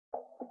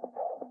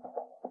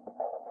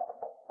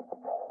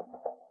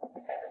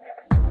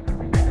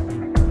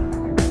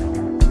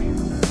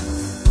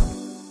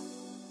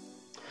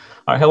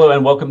All right, hello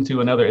and welcome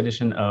to another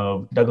edition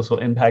of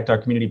Douglasville Impact, our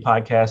community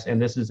podcast.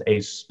 And this is a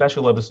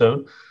special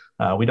episode.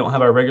 We don't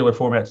have our regular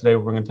format today.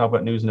 We're going to talk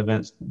about news and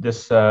events.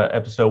 This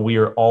episode, we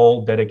are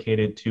all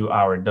dedicated to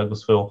our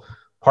Douglasville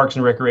Parks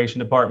and Recreation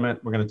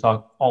Department. We're going to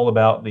talk all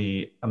about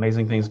the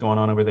amazing things going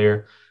on over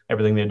there,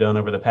 everything they've done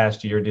over the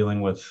past year,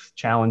 dealing with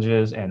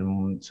challenges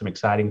and some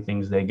exciting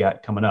things they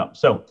got coming up.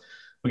 So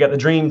we got the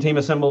dream team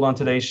assembled on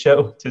today's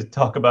show to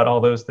talk about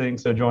all those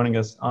things. So joining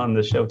us on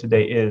the show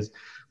today is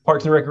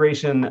Parks and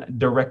Recreation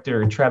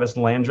Director Travis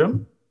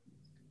Landrum.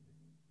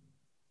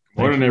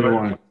 Morning,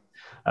 everyone.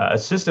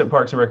 Assistant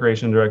Parks and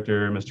Recreation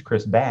Director, Mr.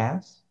 Chris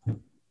Bass.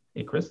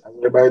 Hey, Chris. How's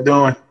everybody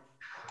doing?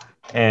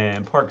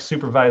 And Park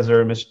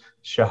Supervisor, Ms.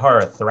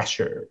 Shahara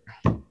Thresher.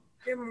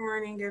 Good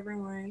morning,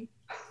 everyone.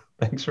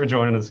 Thanks for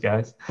joining us,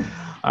 guys.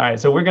 All right,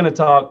 so we're going to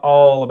talk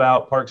all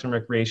about Parks and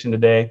Recreation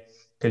today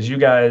because you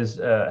guys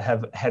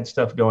have had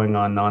stuff going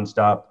on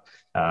nonstop.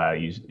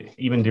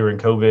 Even during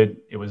COVID,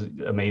 it was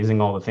amazing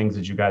all the things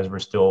that you guys were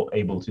still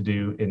able to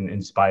do in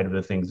spite of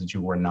the things that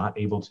you were not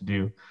able to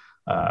do.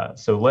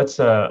 So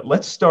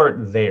let's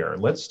start there.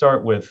 Let's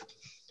start with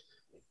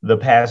the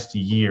past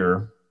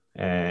year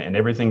and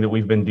everything that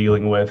we've been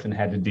dealing with and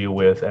had to deal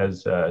with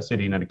as a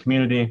city and a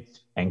community,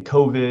 and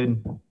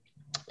COVID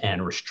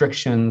and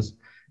restrictions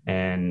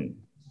and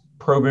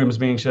programs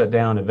being shut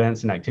down,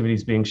 events and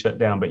activities being shut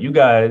down. But you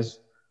guys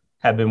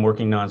have been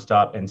working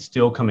nonstop and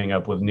still coming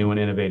up with new and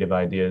innovative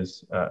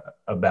ideas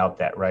about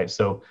that, right?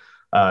 So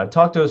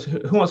talk to us,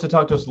 who wants to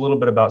talk to us a little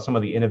bit about some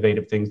of the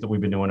innovative things that we've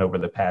been doing over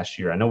the past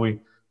year? I know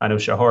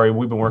Shahari,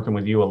 we've been working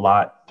with you a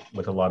lot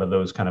with a lot of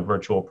those kind of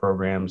virtual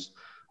programs.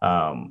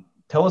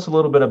 Tell us a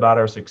little bit about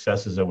our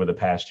successes over the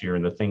past year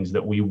and the things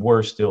that we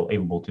were still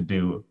able to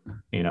do,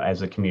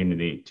 as a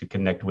community to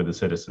connect with the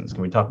citizens.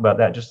 Can we talk about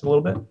that just a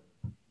little bit?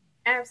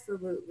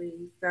 Absolutely.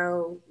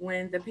 So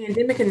when the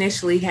pandemic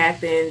initially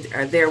happened,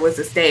 there was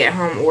a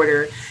stay-at-home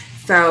order.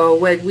 So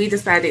what we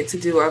decided to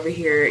do over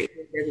here in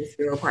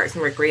Douglasville Parks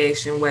and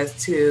Recreation was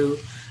to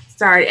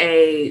start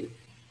a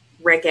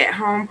Rec at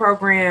Home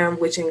program,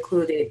 which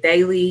included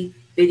daily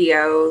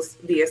videos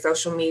via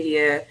social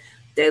media,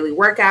 daily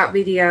workout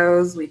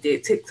videos. We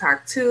did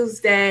TikTok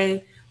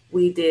Tuesday.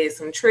 We did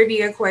some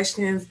trivia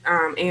questions,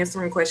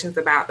 answering questions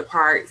about the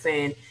parks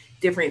and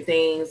different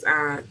things.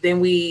 Then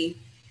we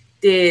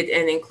did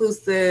an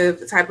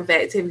inclusive type of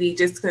activity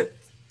just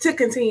to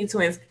continue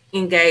to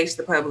engage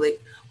the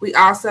public. We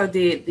also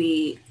did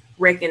the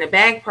Rec in a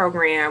Bag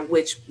program,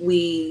 which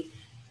we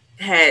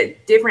had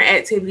different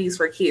activities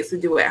for kids to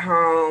do at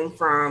home,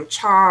 from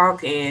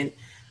chalk and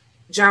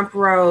jump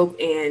rope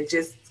and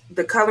just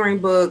the coloring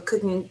book,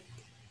 cooking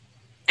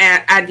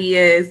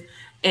ideas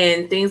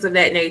and things of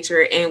that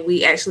nature. And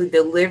we actually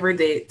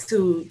delivered it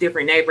to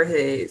different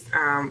neighborhoods.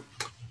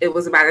 It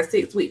was about a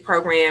 6-week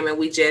program, and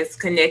we just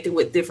connected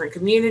with different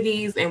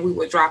communities, and we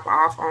would drop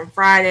off on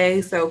Friday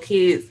so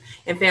kids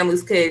and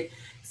families could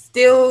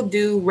still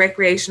do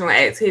recreational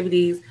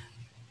activities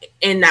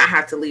and not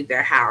have to leave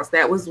their house.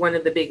 That was one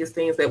of the biggest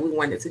things that we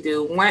wanted to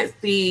do. Once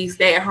the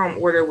stay-at-home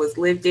order was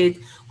lifted,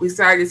 we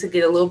started to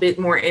get a little bit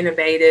more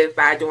innovative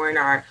by doing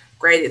our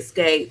Great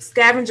Escape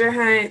scavenger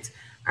hunt,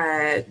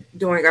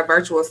 doing a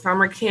virtual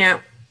summer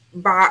camp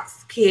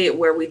box kit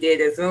where we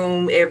did a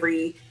Zoom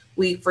every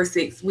week for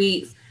 6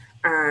 weeks.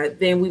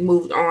 Then we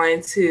moved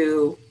on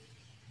to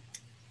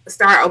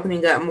start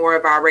opening up more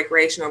of our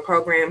recreational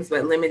programs,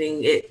 but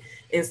limiting it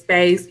in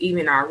space,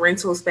 even our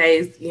rental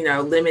space,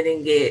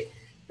 limiting it,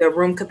 the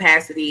room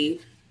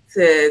capacity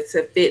to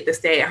fit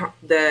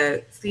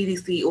the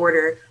CDC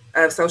order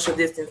of social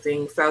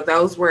distancing. So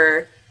those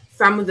were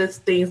some of the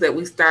things that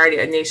we started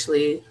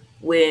initially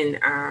when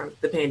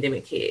the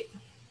pandemic hit.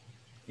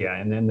 Yeah,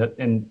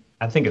 and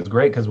I think it's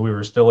great because we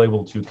were still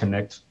able to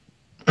connect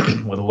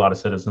with a lot of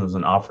citizens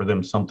and offer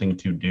them something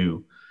to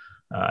do.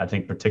 I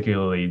think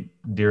particularly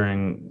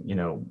during,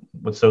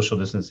 with social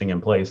distancing in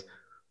place,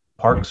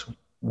 parks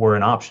were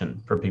an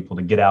option for people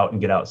to get out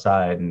and get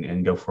outside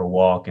and go for a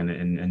walk and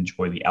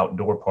enjoy the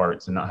outdoor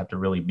parts and not have to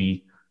really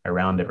be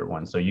around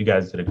everyone. So you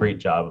guys did a great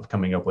job of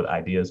coming up with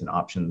ideas and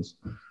options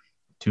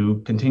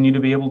to continue to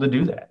be able to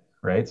do that,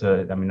 right?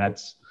 So, I mean,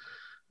 that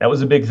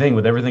was a big thing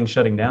with everything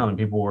shutting down and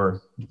people were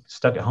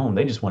stuck at home.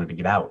 They just wanted to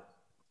get out.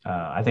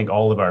 I think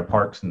all of our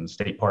parks and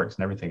state parks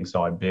and everything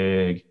saw a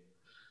big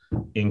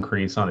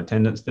increase on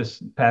attendance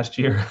this past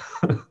year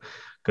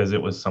because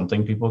it was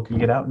something people could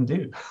get out and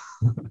do.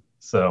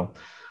 So,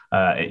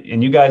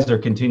 and you guys are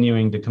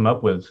continuing to come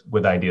up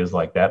with ideas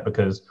like that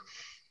because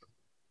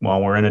while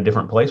we're in a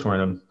different place,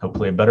 we're in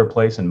hopefully a better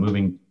place and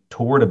moving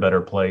toward a better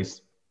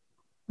place.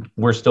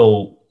 We're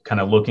still kind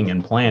of looking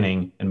and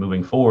planning and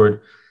moving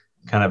forward,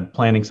 kind of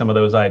planning some of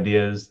those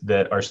ideas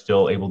that are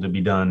still able to be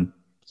done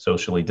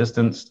socially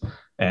distanced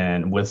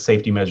and with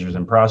safety measures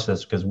in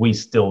process, because we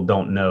still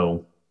don't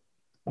know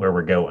where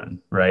we're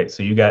going, right?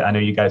 So I know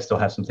you guys still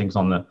have some things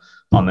on the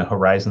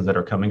horizons that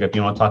are coming up.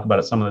 You want to talk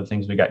about some of the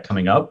things we got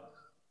coming up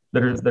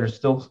that are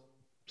still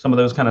some of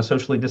those kind of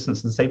socially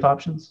distanced and safe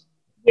options?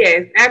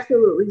 Yes,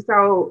 absolutely.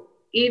 So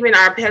even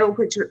our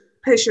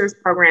Pushers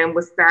program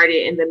was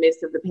started in the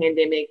midst of the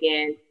pandemic,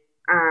 and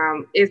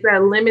it's a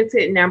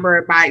limited number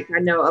of bikes. I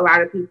know a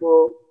lot of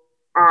people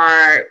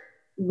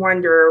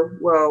wonder,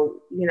 well,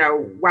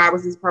 why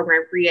was this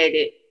program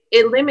created?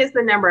 It limits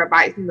the number of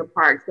bikes in the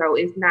park, so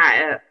it's not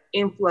an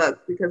influx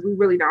because we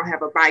really don't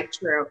have a bike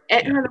trail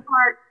at Hunter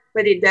Park,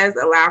 but it does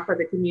allow for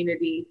the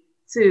community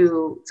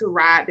to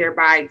ride their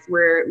bikes.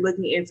 We're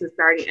looking into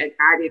starting a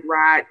guided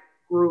ride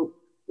group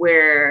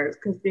where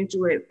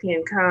constituents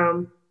can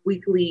come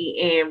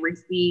weekly and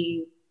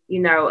receive, a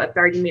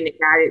 30-minute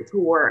guided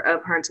tour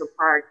of Hunter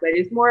Park. But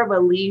it's more of a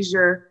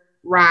leisure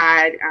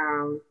ride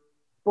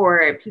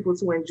for people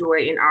to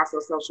enjoy and also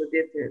social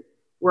distance.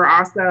 We're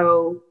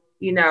also,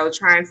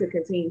 trying to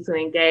continue to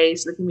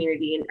engage the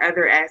community in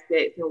other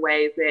aspects and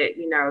ways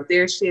that,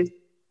 their shifts.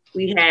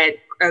 We had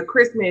a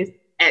Christmas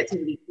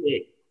activity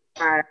kit.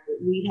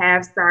 We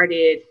have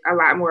started a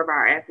lot more of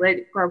our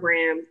athletic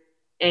programs,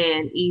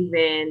 and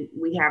even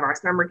we have our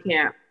summer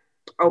camp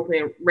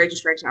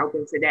registration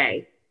open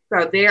today.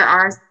 So there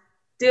are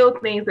still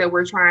things that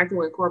we're trying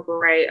to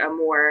incorporate a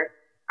more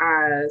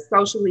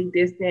socially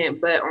distant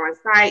but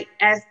on-site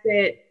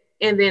aspect,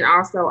 and then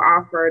also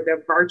offer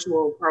the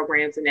virtual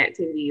programs and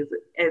activities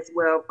as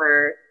well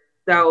for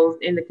those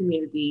in the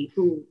community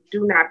who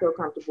do not feel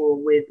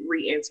comfortable with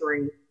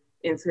re-entering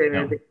into the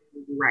community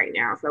right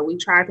now. So we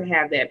try to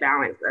have that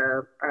balance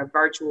of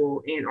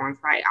virtual and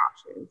on-site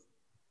options.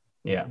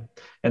 Yeah.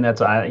 And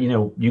that's,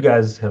 you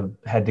guys have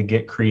had to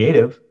get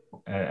creative,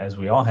 as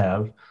we all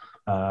have,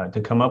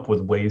 to come up with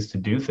ways to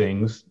do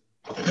things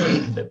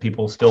that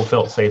people still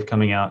felt safe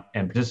coming out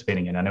and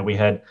participating in. I know we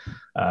had,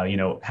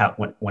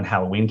 when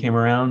Halloween came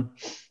around,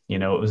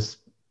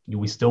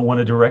 we still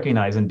wanted to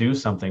recognize and do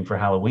something for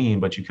Halloween,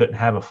 but you couldn't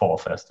have a fall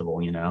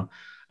festival,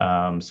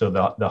 So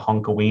the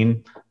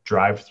Hunkoween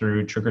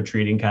drive-through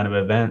trick-or-treating kind of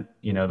event,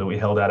 that we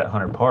held out at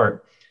Hunter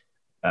Park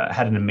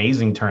had an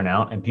amazing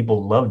turnout and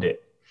people loved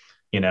it,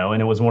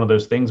 and it was one of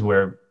those things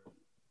where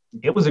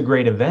it was a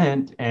great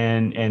event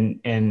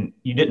and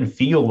you didn't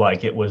feel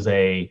like it was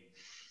a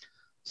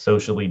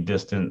socially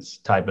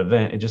distanced type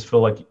event. It just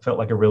felt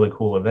like a really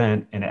cool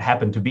event, and it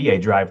happened to be a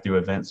drive-through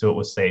event, so it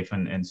was safe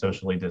and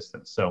socially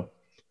distanced. So,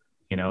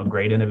 a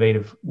great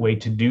innovative way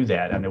to do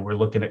that. I know we're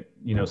looking at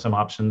some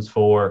options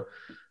for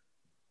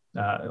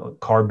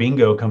car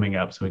bingo coming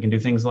up, so we can do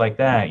things like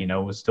that.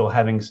 We're still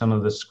having some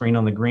of the screen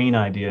on the green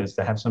ideas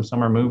to have some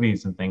summer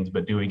movies and things,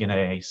 but doing it in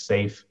a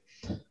safe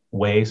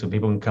way so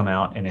people can come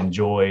out and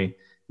enjoy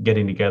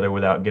getting together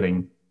without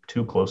getting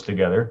too close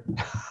together.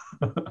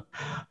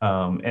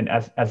 And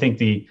I think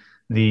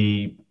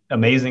the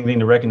amazing thing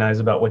to recognize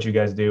about what you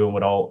guys do and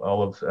what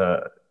all of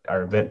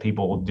our event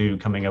people will do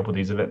coming up with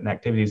these event and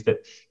activities,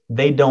 that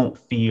they don't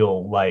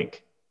feel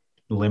like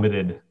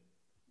limited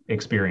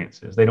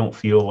experiences. They don't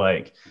feel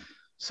like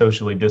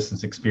socially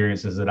distanced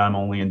experiences that I'm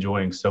only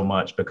enjoying so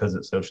much because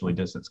it's socially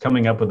distanced.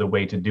 Coming up with a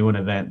way to do an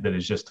event that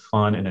is just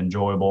fun and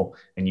enjoyable,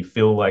 and you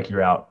feel like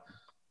you're out,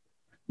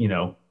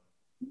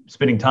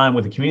 spending time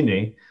with the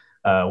community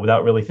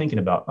without really thinking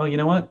about, oh, you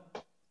know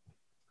what?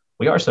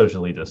 We are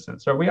socially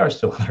distanced, or we are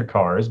still in our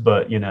cars,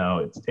 but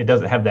it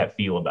doesn't have that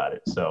feel about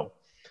it. So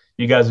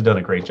you guys have done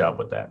a great job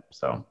with that.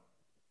 So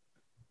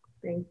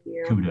thank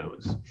you.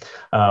 Kudos.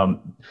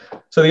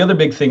 So the other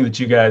big thing that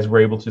you guys were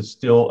able to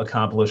still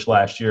accomplish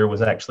last year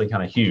was actually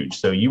kind of huge.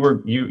 So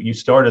you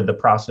started the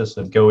process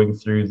of going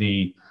through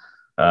the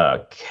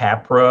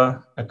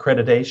CAPRA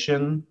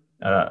accreditation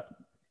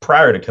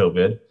prior to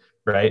COVID,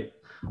 right?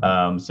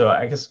 So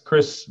I guess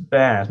Chris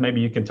Bass,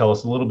 maybe you can tell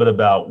us a little bit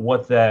about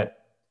what the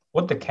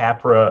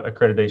CAPRA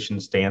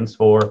accreditation stands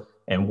for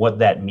and what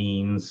that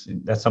means.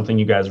 That's something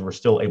you guys were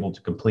still able to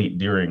complete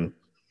during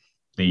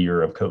the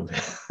year of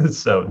COVID.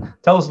 So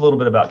tell us a little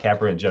bit about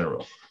CAPRA in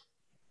general.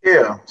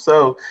 Yeah.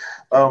 So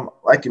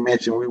like you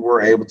mentioned, we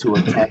were able to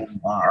obtain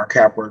our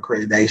CAPRA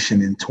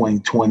accreditation in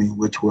 2020,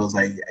 which was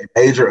a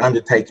major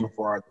undertaking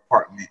for our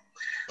department.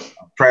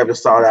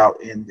 Travis sought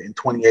out in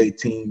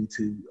 2018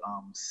 to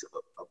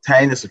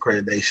obtain this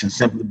accreditation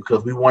simply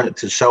because we wanted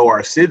to show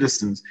our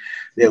citizens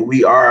that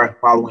we are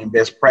following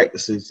best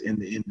practices in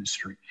the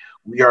industry.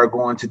 We are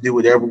going to do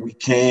whatever we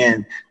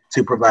can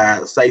to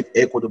provide safe,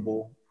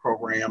 equitable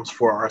programs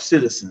for our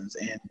citizens.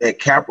 And that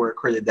CAPRA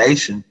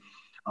accreditation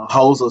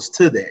holds us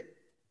to that.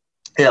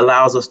 It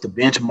allows us to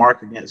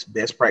benchmark against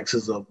best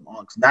practices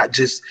amongst not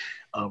just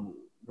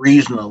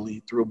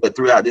regionally but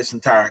throughout this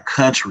entire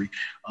country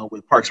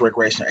with parks and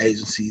recreation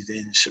agencies,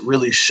 and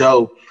really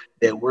show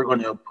that we're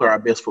going to put our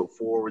best foot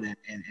forward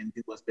and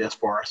do what's best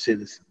for our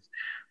citizens.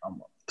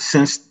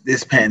 Since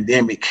this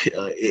pandemic,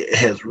 it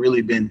has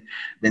really been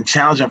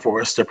challenging for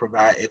us to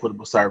provide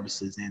equitable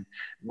services. And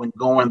when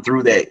going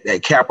through that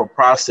CAPRA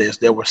process,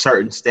 there were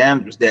certain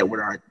standards that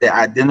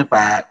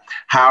identified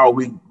how are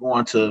we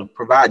going to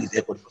provide these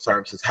equitable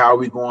services? How are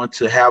we going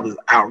to have this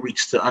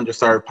outreach to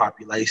underserved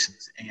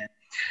populations? And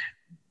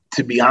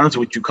to be honest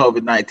with you,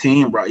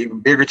 COVID-19 brought even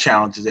bigger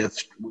challenges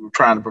as we were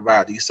trying to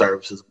provide these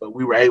services. But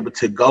we were able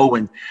to go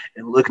and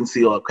look and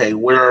see, okay,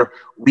 where are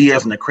we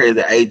as an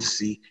accredited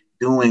agency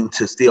doing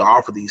to still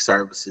offer these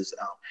services?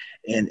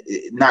 and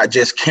not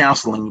just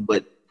counseling,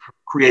 but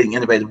creating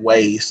innovative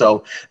ways.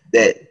 So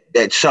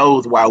that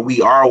shows why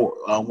we are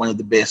one of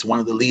the best, one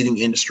of the leading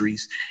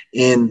industries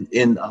in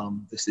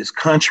this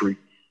country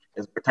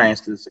as it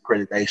pertains to this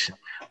accreditation.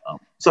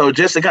 So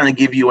just to kind of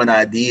give you an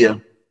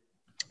idea,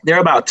 there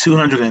are about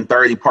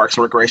 230 parks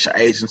and recreation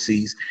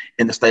agencies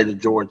in the state of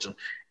Georgia,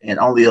 and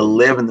only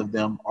 11 of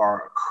them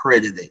are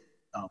accredited,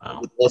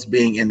 with us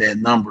being in that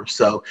number.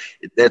 So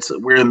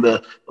we're in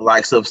the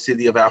likes of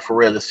City of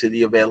Alpharetta,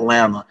 City of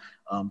Atlanta,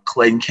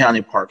 Clayton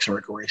County Parks and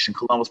Recreation,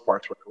 Columbus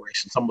Parks and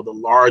Recreation, some of the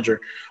larger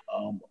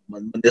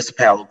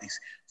municipalities.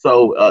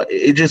 So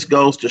it just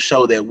goes to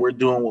show that we're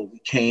doing what we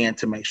can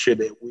to make sure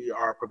that we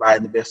are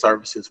providing the best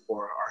services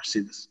for our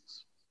citizens.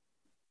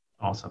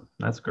 Awesome.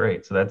 That's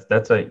great. So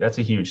that's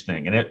a huge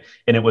thing. And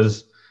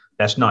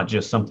that's not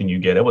just something you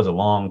get. It was a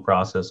long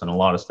process and a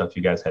lot of stuff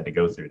you guys had to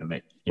go through to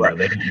make, right.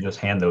 They didn't just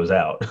hand those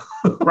out.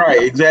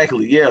 Right.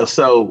 Exactly. Yeah.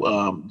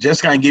 So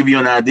just kind of give you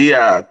an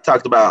idea, I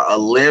talked about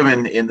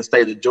 11 in the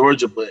state of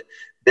Georgia, but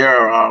there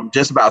are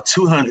just about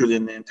 200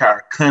 in the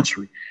entire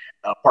country,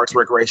 parks and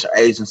recreation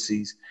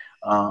agencies,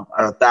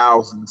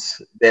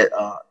 thousands that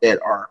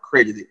are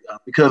accredited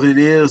because it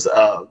is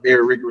a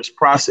very rigorous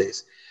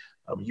process.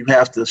 You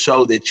have to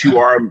show that you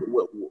are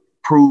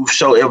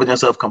show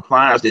evidence of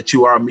compliance that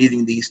you are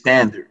meeting these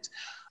standards.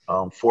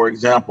 For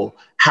example,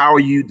 how are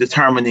you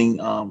determining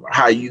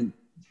how you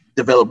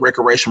develop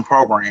recreation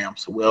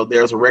programs? Well,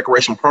 there's a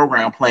recreation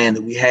program plan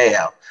that we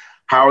have.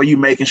 How are you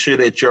making sure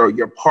that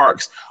your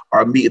parks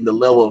are meeting the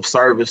level of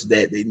service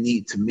that they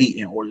need to meet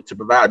in order to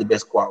provide the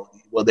best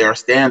quality? Well, there are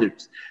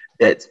standards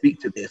that speak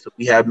to this. So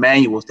we have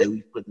manuals that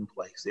we've put in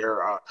place.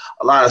 There are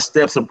a lot of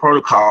steps and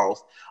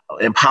protocols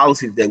and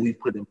policies that we've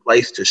put in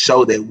place to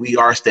show that we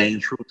are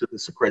staying true to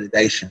this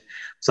accreditation.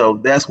 So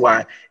that's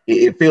why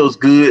it feels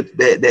good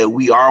that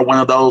we are one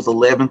of those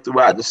 11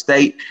 throughout the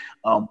state.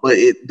 But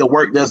the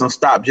work doesn't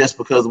stop just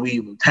because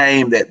we've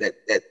obtained that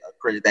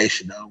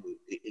accreditation.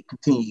 It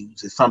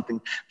continues. It's something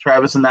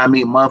Travis and I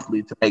meet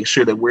monthly to make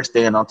sure that we're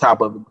staying on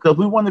top of it because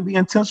we want to be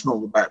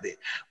intentional about it.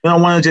 We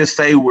don't want to just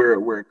say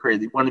we're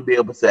accredited. We want to be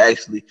able to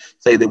actually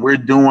say that we're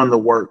doing the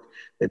work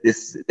that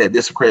this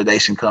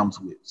accreditation comes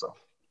with. So.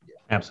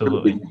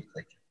 Absolutely.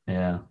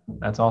 Yeah,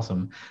 that's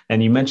awesome.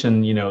 And you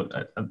mentioned,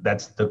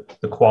 that's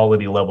the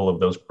quality level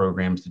of those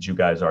programs that you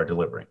guys are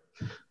delivering.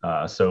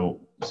 So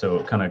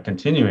kind of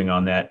continuing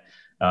on that,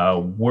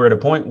 we're at a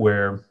point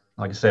where,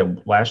 like I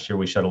said, last year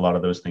we shut a lot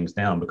of those things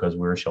down because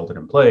we were sheltered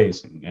in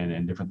place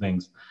and different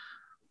things.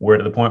 We're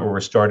at the point where we're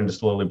starting to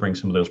slowly bring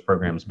some of those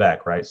programs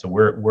back, right? So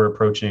we're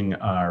approaching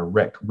our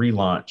rec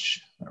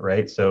relaunch,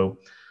 right? So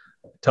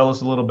tell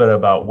us a little bit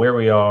about where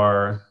we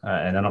are,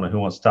 and I don't know who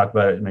wants to talk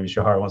about it. Maybe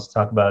Shahar wants to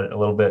talk about it a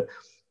little bit,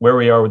 where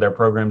we are with our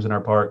programs in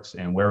our parks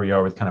and where we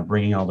are with kind of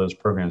bringing all those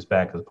programs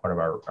back as part of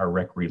our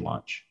rec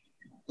relaunch.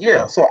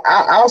 Yeah, so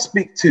I'll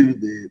speak to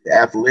the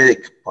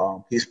athletic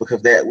piece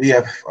because that we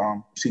have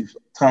received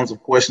tons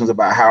of questions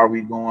about how are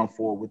we going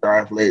forward with our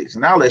athletics.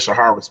 And I'll let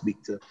Shahar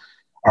speak to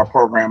our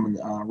program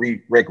and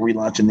rec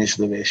relaunch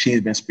initiative as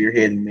she's been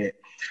spearheading that.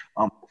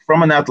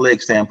 From an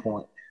athletic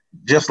standpoint,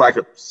 just like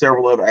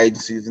several other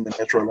agencies in the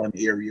Metro Atlanta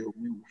area,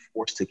 we were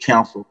forced to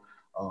cancel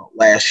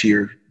last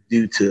year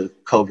due to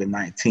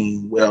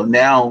COVID-19. Well,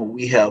 now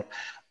we have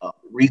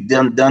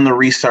done the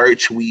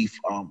research. We've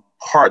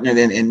partnered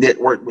and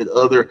networked with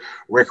other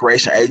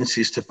recreation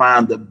agencies to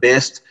find the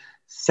best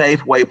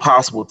safe way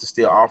possible to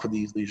still offer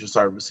these leisure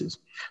services.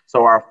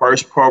 So our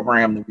first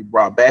program that we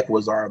brought back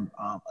was our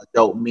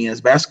adult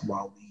men's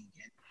basketball league.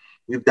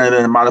 We've done it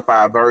in a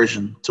modified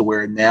version to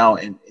where now,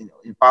 in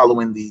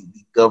following the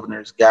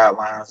governor's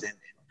guidelines and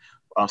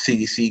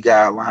CDC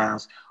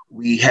guidelines,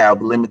 we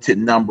have limited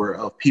number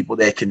of people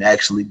that can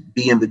actually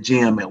be in the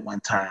gym at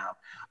one time.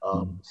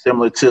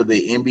 Similar to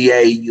the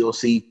NBA, you'll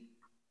see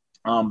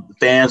the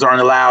fans aren't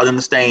allowed in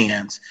the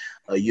stands.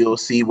 You'll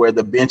see where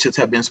the benches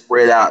have been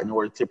spread out in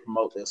order to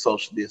promote that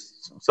social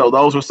distancing. So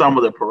those are some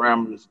of the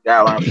parameters,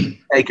 guidelines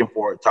taken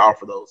for it to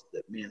offer those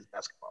that men's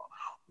basketball.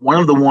 One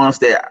of the ones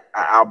that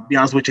I'll be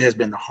honest with you has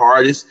been the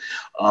hardest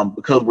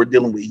because we're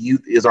dealing with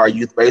youth is our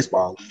youth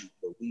baseball league.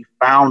 But we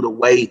found a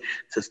way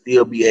to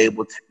still be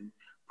able to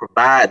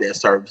provide that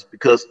service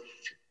because,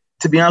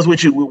 to be honest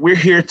with you, we're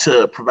here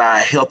to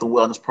provide health and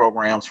wellness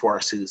programs for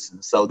our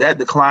citizens. So that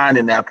decline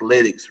in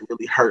athletics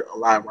really hurt a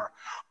lot of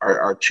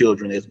our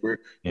children as we're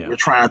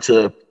trying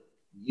to,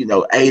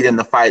 aid in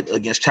the fight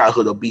against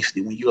childhood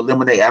obesity. When you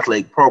eliminate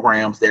athletic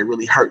programs, that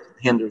really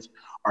hinders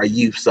our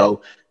youth.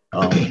 So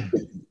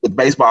with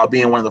baseball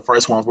being one of the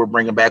first ones we're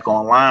bringing back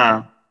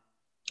online,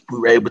 we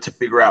were able to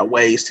figure out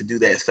ways to do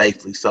that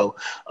safely. So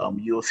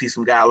you'll see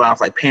some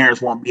guidelines like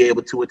parents won't be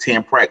able to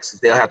attend practices.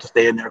 They'll have to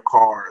stay in their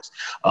cars.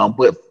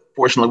 But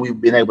fortunately,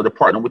 we've been able to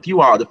partner with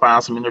you all to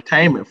find some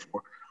entertainment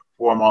for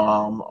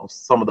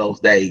some of those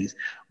days.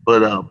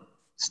 But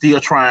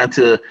still trying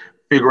to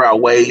figure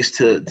out ways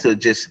to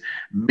just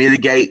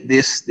mitigate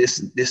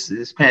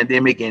this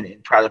pandemic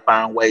and try to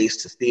find ways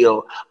to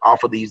still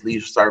offer these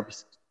leisure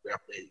services.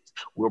 athletics.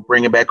 We're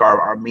bringing back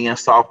our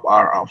men's softball,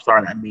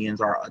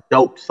 our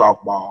adult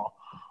softball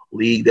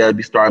league that'll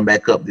be starting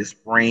back up this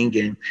spring,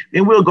 and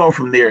then we'll go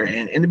from there.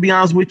 And to be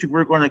honest with you,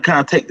 we're going to kind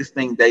of take this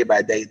thing day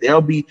by day.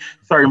 There'll be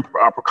certain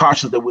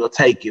precautions that we'll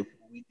take if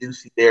we do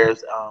see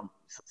there's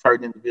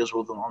certain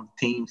individuals on the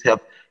teams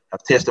have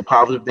tested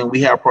positive. Then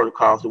we have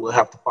protocols that we'll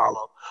have to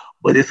follow.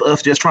 But it's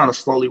us just trying to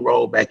slowly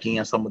roll back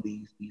in some of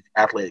these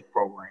athletic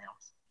programs.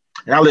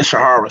 And I'll let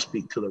Shahara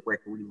speak to the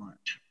rec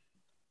relaunch.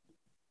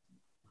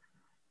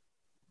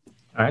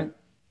 All right.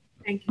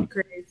 Thank you,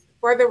 Chris.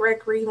 For the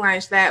rec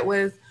relaunch, that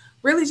was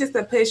really just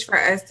a push for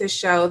us to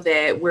show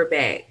that we're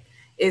back.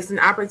 It's an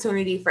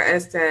opportunity for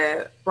us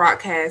to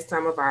broadcast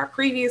some of our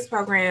previous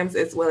programs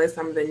as well as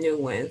some of the new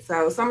ones.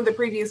 So some of the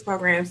previous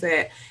programs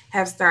that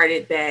have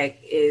started back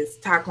is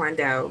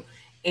Taekwondo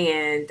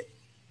and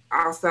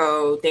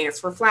also Dance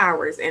for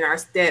Flowers and our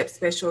STEP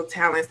Special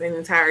Talents and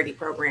Entirety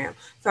program.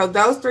 So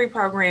those three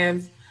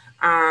programs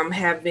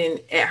have been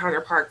at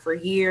Hunter Park for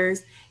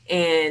years,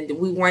 and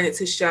we wanted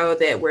to show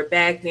that we're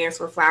back. Dance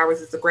for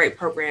Flowers is a great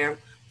program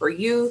for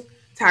youth.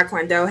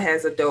 Taekwondo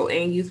has adult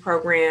and youth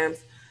programs,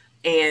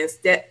 and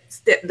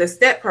the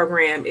STEP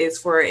program is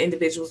for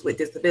individuals with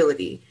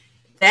disability.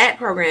 That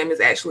program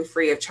is actually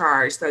free of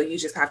charge, so you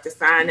just have to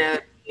sign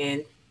up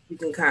and you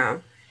can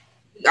come.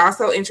 We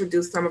also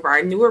introduced some of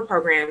our newer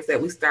programs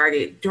that we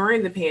started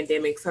during the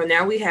pandemic. So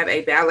now we have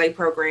a ballet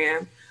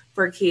program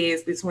for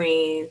kids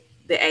between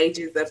the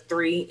ages of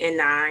 3 and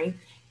 9.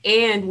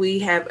 And we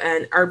have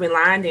an urban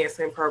line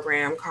dancing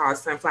program called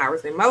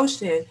Sunflowers in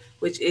Motion,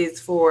 which is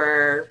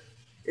for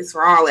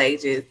all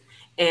ages.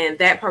 And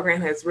that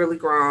program has really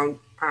grown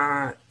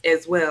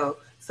as well.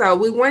 So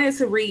we wanted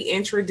to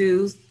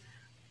reintroduce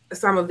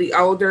some of the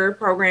older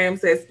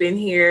programs that's been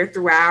here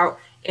throughout,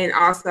 and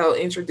also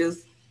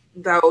introduce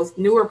those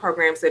newer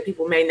programs that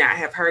people may not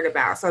have heard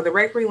about. So the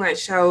Rec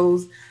Relaunch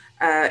shows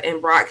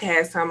and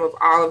broadcasts some of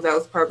all of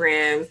those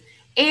programs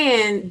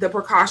and the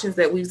precautions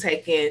that we've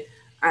taken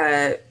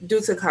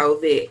due to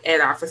COVID at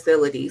our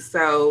facilities.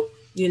 So,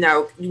 you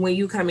know, when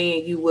you come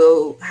in, you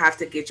will have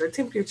to get your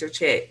temperature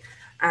checked.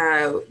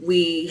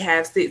 We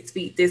have 6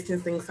 feet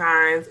distancing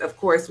signs. Of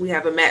course, we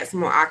have a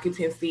maximum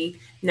occupancy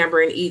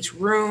number in each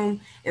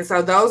room. And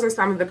so those are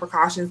some of the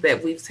precautions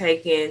that we've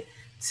taken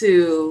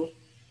to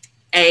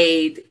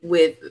aid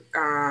with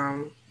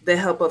the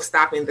help of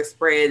stopping the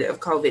spread of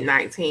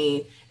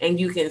COVID-19. And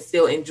you can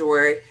still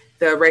enjoy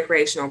the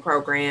recreational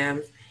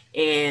programs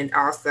and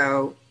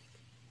also,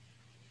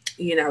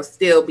 you know,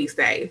 still be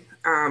safe.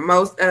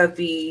 Most of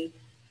the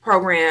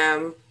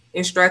program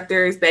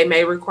instructors, they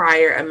may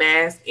require a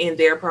mask in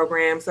their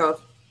program. So if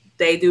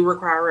they do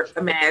require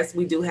a mask,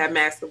 we do have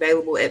masks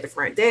available at the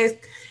front desk,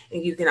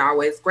 and you can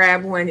always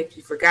grab one if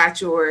you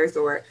forgot yours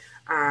or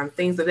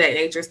things of that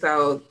nature.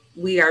 So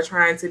we are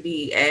trying to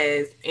be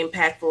as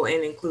impactful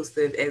and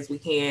inclusive as we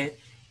can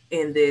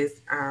in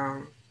this,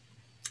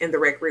 in the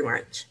Rec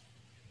Relaunch.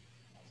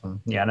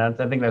 Yeah, and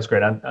I think that's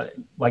great.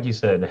 Like you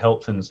said,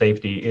 health and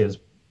safety is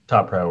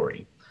top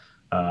priority.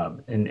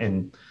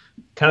 And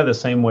kind of the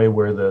same way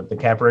where the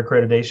CAPRA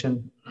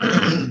accreditation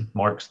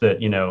marks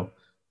that, you know,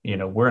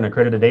 we're an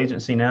accredited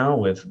agency now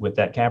with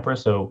that CAPRA.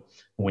 So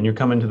when you're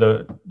coming to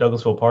the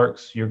Douglasville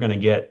Parks, you're going to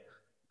get,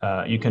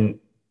 you can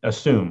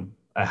assume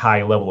a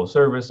high level of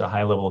service, a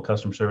high level of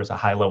customer service, a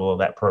high level of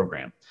that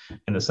program.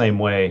 In the same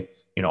way,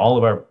 you know, all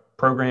of our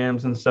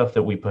programs and stuff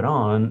that we put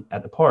on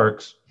at the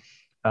parks,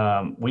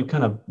 we've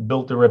kind of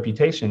built a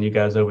reputation, you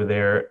guys over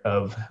there,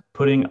 of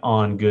putting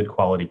on good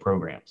quality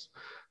programs.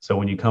 So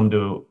when you come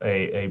to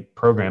a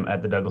program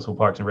at the Douglasville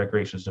Parks and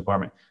Recreations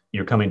Department,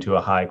 you're coming to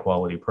a high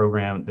quality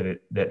program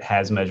that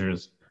has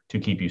measures to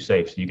keep you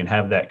safe. So you can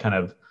have that kind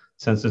of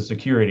sense of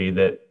security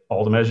that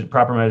all the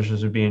proper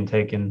measures are being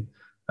taken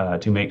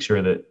to make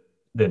sure that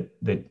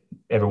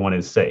everyone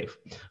is safe.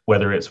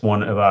 Whether it's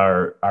one of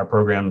our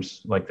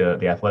programs like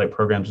the athletic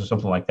programs or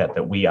something like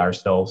that we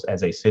ourselves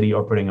as a city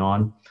are putting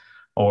on,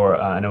 or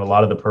I know a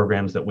lot of the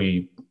programs that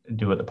we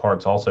do at the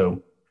parks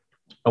also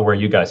are where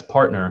you guys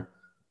partner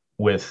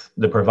with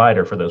the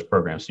provider for those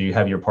programs. So you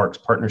have your parks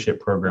partnership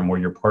program where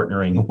you're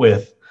partnering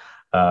with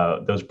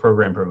those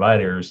program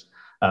providers.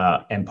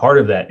 And part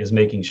of that is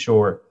making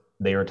sure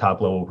they are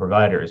top level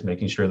providers,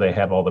 making sure they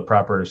have all the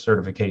proper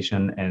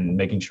certification and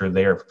making sure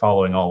they are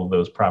following all of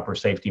those proper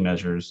safety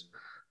measures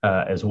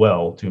as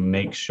well, to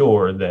make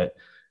sure that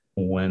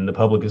when the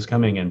public is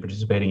coming and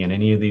participating in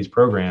any of these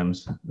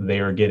programs, they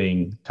are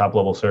getting top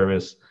level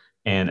service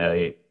and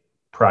a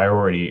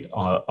priority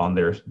on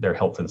their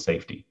health and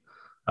safety.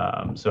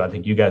 So I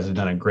think you guys have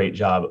done a great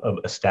job of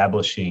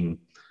establishing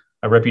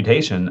a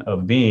reputation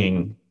of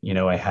being, you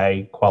know, a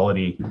high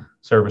quality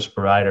service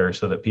provider,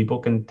 so that people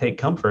can take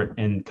comfort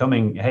in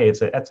coming. Hey,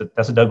 that's a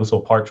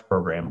Douglasville Parks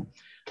program.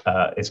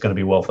 It's going to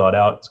be well thought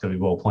out. It's going to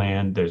be well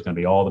planned. There's going to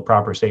be all the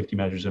proper safety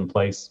measures in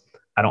place.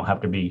 I don't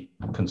have to be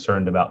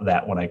concerned about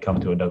that when I come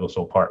to a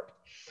Douglasville Park.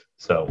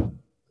 So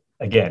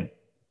again,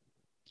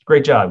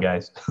 great job,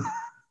 guys.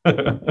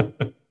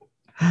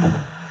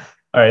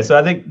 All right. So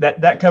I think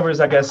that covers,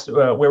 I guess,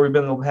 where we've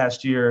been the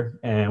past year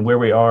and where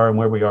we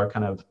are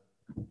kind of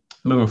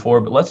moving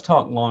forward. But let's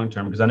talk long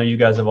term, because I know you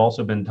guys have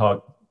also been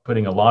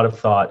putting a lot of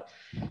thought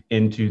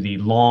into the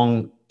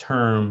long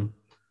term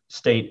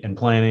state and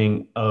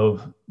planning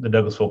of the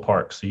Douglasville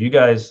Park. So you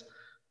guys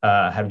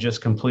have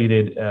just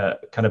completed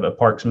kind of a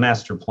parks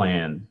master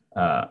plan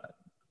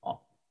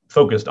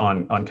focused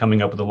on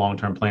coming up with the long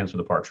term plans for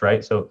the parks,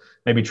 right? So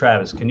maybe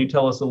Travis, can you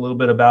tell us a little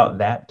bit about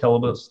that?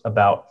 Tell us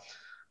about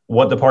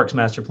what the parks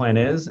master plan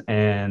is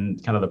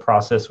and kind of the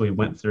process we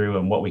went through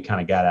and what we kind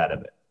of got out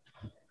of it.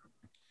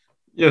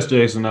 Yes,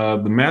 Jason.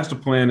 The master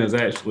plan is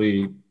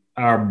actually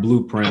our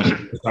blueprint,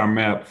 it's our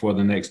map for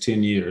the next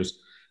 10 years.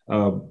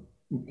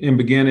 In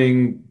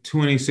beginning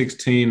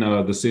 2016,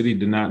 the city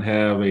did not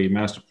have a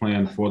master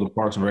plan for the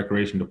Parks and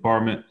Recreation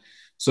Department.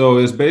 So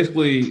it's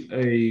basically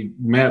a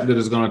map that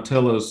is going to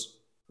tell us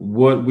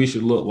what we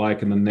should look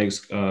like in the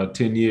next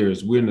 10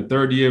 years. We're in the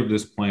third year of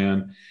this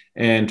plan.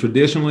 And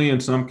traditionally,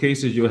 in some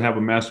cases, you'll have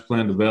a master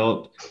plan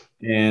developed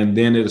and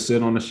then it'll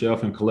sit on the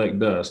shelf and collect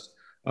dust.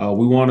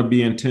 We want to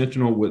be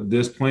intentional with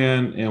this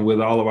plan and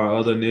with all of our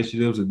other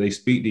initiatives that they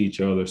speak to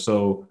each other.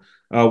 So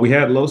we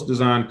had Los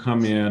Design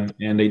come in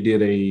and they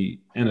did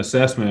an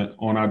assessment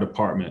on our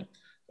department.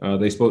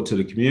 They spoke to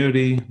the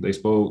community, they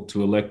spoke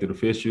to elected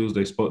officials,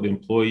 they spoke to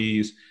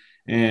employees,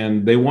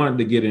 and they wanted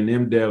to get an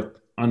in-depth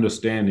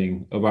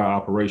understanding of our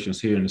operations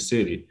here in the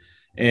city.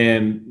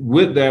 And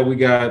with that, we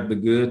got the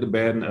good, the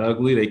bad, and the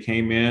ugly. They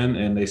came in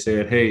and they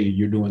said, hey,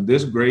 you're doing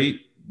this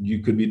great. You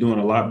could be doing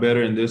a lot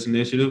better in this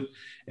initiative.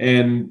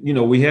 And, you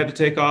know, we had to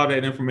take all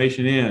that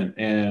information in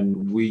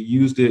and we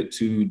used it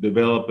to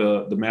develop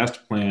the master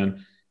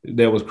plan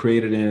that was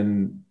created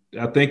in,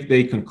 I think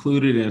they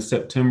concluded in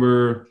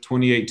September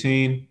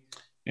 2018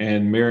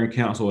 and Mayor and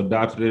Council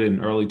adopted it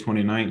in early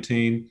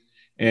 2019.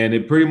 And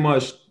it pretty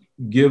much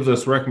gives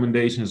us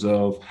recommendations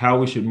of how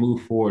we should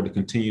move forward to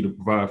continue to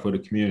provide for the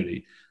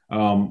community. We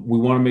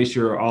want to make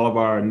sure all of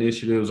our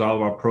initiatives, all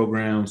of our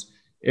programs,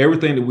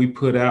 everything that we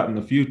put out in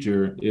the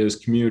future is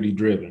community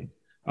driven.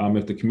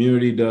 If the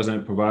community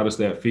doesn't provide us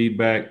that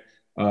feedback,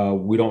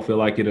 we don't feel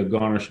like it'll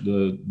garnish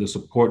the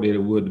support that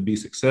it would to be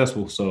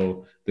successful.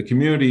 So the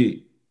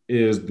community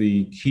is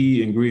the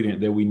key ingredient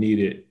that we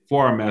needed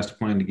for our master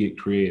plan to get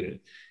created.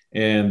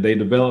 And they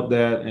developed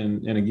that.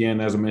 And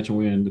again, as I mentioned,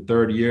 we're in the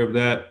third year of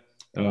that.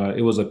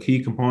 It was a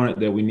key component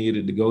that we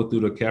needed to go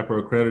through the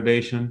CAPRA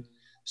accreditation.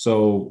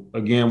 So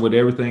again, with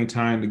everything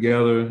tying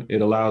together,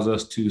 it allows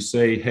us to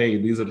say, hey,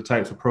 these are the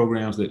types of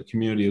programs that the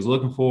community is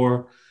looking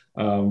for.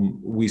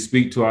 We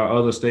speak to our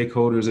other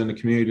stakeholders in the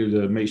community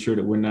to make sure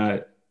that we're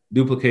not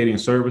duplicating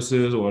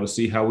services or to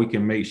see how we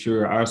can make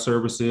sure our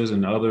services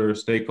and other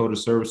stakeholder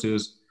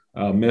services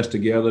mesh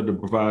together to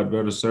provide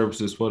better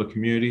services for the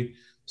community.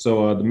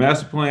 So the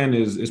master plan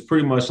is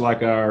pretty much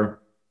like our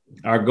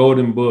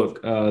golden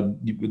book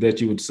that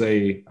you would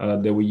say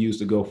that we use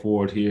to go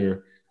forward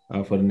here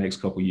for the next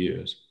couple of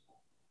years.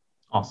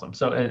 Awesome.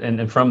 So,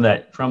 and from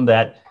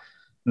that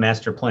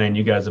master plan,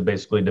 you guys have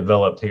basically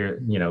developed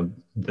here, you know,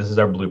 this is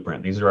our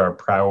blueprint. These are our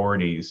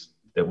priorities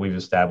that we've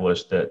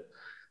established, that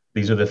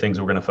these are the things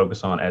we're going to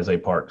focus on as a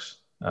parks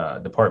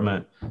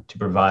department to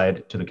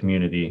provide to the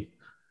community.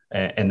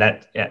 And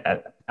that,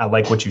 I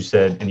like what you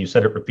said, and you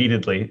said it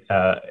repeatedly,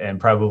 and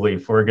probably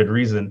for a good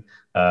reason,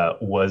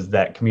 was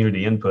that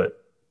community input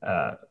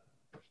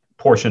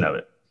portion of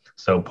it.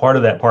 So part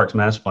of that parks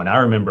master plan, I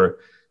remember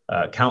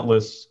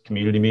countless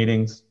community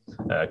meetings,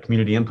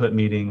 community input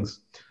meetings,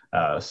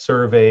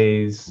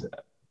 surveys,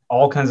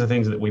 all kinds of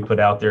things that we put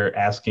out there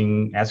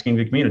asking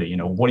the community, you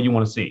know, what do you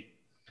want to see?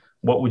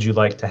 What would you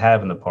like to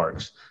have in the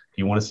parks?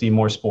 Do you want to see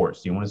more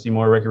sports? Do you want to see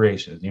more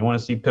recreation? Do you want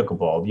to see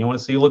pickleball? Do you want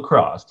to see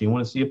lacrosse? Do you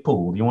want to see a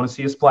pool? Do you want to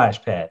see a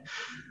splash pad?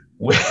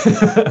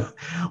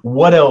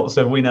 What else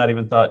have we not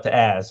even thought to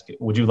ask?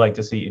 Would you like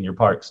to see in your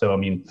park? So, I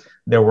mean,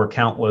 there were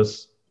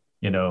countless,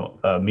 you know,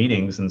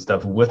 meetings and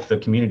stuff with the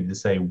community to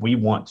say, we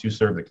want to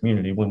serve the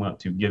community. We want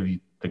to give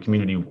the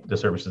community the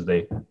services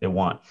they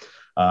want.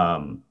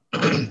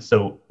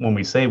 So when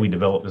we say we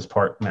develop this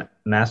park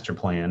master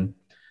plan,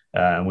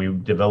 and we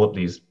develop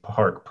these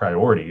park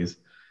priorities,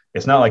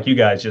 it's not like you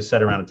guys just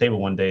sat around a table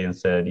one day and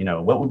said, you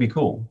know, what would be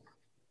cool,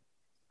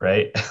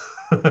 right?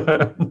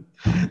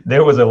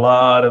 There was a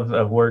lot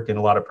of work and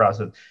a lot of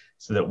process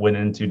that went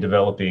into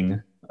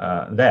developing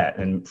that.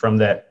 And from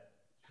that,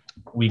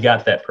 we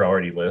got that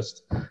priority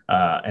list.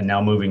 And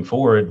now moving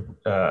forward,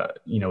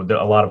 you know,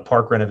 a lot of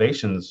park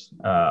renovations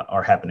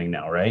are happening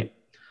now, right?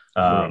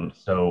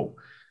 So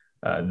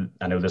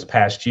I know this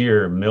past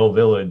year, Mill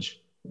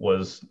Village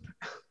was,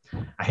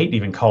 I hate to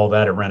even call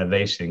that a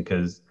renovation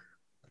because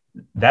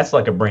that's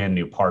like a brand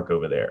new park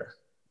over there,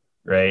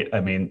 right?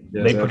 I mean,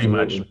 yes, they pretty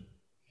much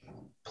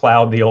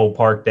plowed the old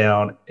park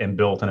down and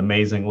built an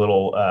amazing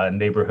little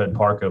neighborhood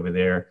park over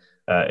there.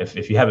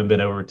 If you haven't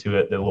been over to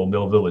it, the little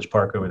Mill Village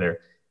Park over there,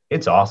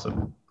 it's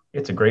awesome.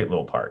 It's a great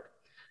little park.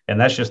 And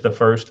that's just the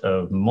first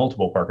of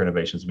multiple park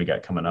renovations we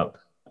got coming up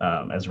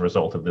as a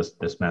result of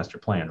this master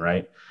plan,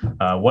 right?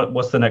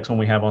 What's the next one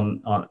we have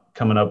on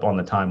coming up on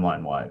the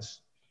timeline wise?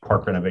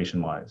 park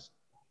renovation wise?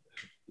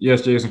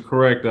 Yes, Jason,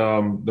 correct.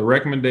 The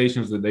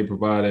recommendations that they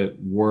provided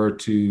were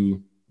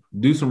to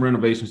do some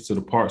renovations to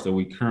the parks that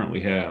we currently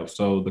have.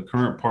 So the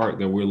current park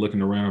that we're looking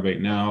to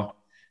renovate now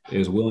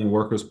is Wheeling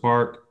Workers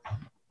Park.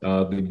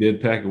 The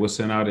bid packet was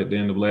sent out at the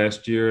end of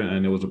last year,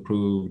 and it was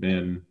approved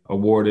and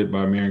awarded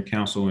by Mayor and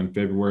Council in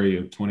February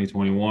of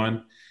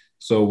 2021.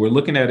 So we're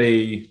looking at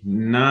a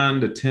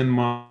 9 to 10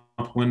 month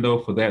window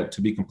for that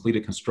to be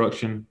completed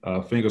construction.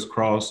 Fingers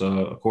crossed,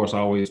 of course,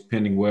 always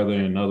pending weather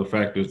and other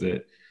factors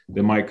that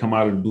might come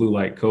out of the blue,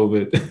 like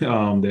COVID,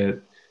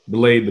 that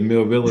delayed the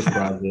Mill Village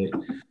project.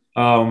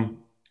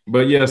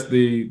 But yes,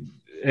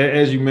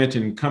 as you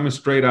mentioned, coming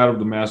straight out of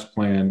the master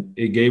plan,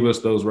 it gave us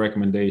those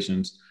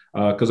recommendations.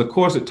 Because of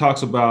course it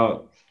talks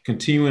about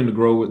continuing to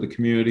grow with the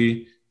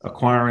community,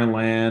 acquiring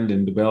land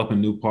and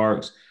developing new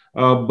parks.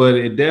 But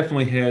it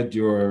definitely had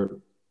your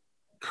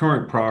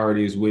current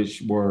priorities,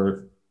 which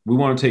were, we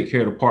want to take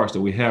care of the parks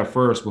that we have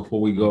first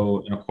before we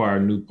go and acquire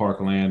new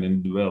park land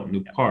and develop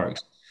new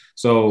parks.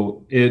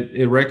 So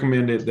it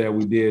recommended that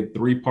we did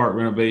 3 park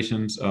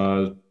renovations,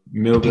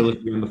 Mill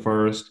Village being the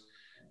first,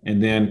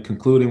 and then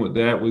concluding with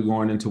that, we're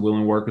going into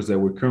Wheeling Workers that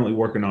we're currently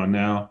working on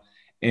now.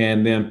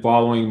 And then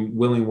following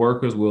Wheeling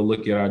Workers, we'll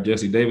look at our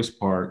Jesse Davis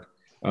Park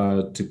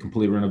to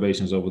complete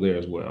renovations over there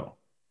as well.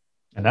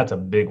 And that's a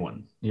big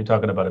one. You're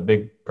talking about a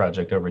big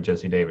project over at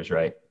Jesse Davis,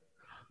 right?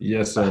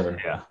 Yes,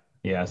 sir.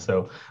 Yeah.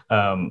 So,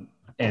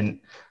 and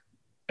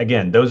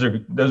again, those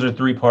are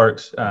 3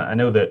 parks. I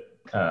know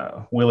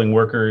that Wheeling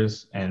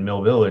Workers and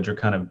Mill Village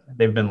are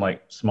they've been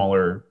like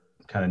smaller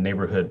kind of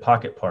neighborhood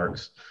pocket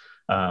parks.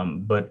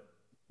 But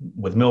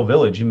with Mill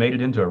Village, you made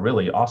it into a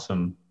really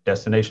awesome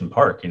destination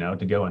park,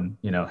 to go and,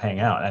 hang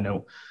out. I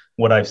know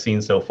what I've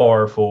seen so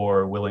far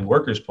for Wheeling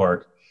Workers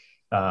Park.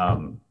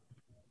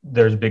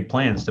 There's big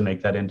plans to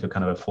make that into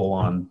kind of a full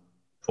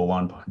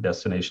on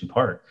destination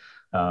park.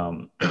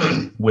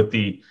 With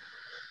the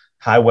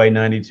Highway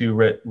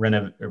 92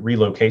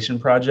 relocation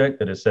project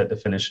that is set to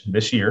finish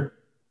this year.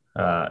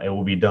 It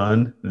will be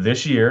done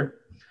this year.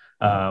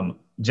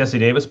 Jesse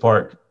Davis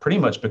Park pretty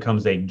much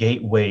becomes a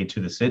gateway to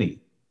the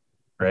city,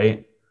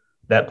 right?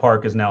 That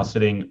park is now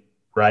sitting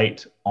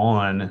right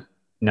on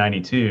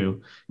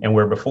 92, and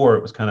where before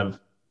it was kind of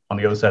on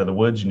the other side of the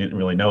woods, you didn't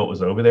really know it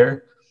was over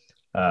there.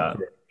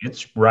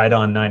 It's right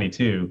on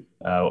 92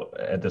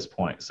 at this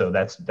point. So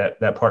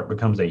that park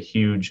becomes a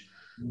huge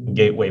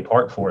gateway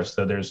park for us.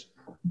 So there's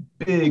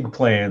big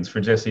plans for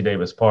Jesse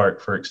Davis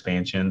Park for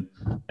expansion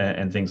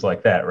and things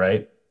like that,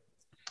 right?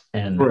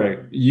 And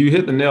correct. You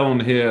hit the nail on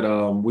the head.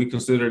 We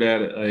consider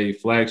that a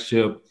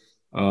flagship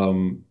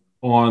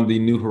on the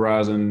New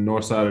Horizon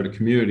north side of the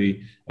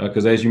community,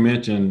 because as you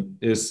mentioned,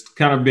 it's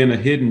kind of been a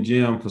hidden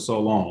gem for so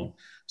long.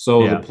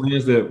 So the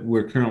plans that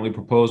we're currently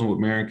proposing with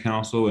Mayor and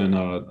Council, and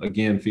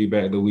again,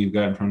 feedback that we've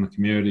gotten from the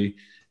community,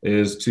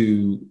 is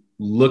to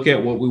look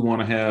at what we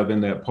want to have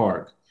in that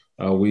park.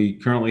 We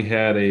currently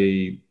had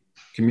a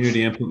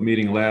community input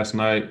meeting last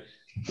night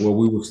where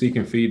we were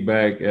seeking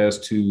feedback as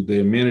to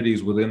the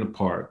amenities within the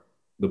park,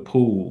 the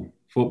pool,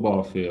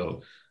 football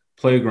field,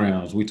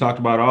 playgrounds. We talked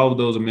about all of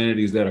those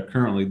amenities that are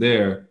currently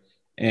there,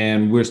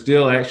 and we're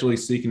still actually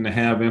seeking to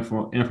have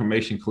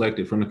information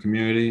collected from the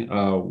community.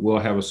 We'll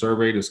have a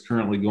survey that's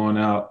currently going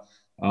out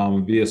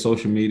via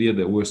social media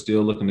that we're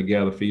still looking to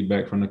gather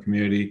feedback from the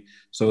community.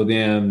 So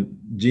then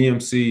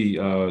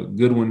GMC,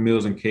 Goodwin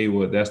Mills and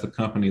Kaywood, that's the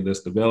company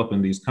that's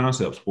developing these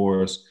concepts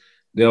for us.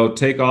 They'll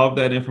take all of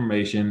that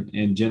information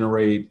and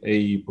generate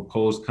a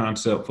proposed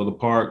concept for the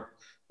park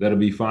that'll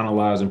be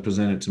finalized and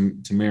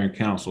presented to Mayor and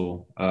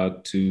Council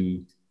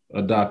to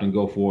adopt and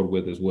go forward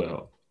with as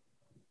well.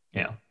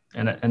 Yeah,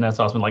 and that's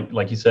awesome.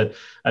 Like you said,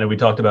 I know we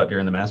talked about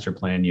during the master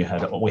plan,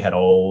 we had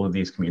all of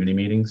these community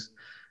meetings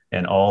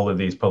and all of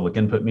these public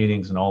input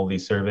meetings and all of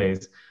these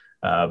surveys.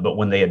 But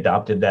when they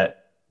adopted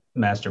that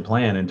master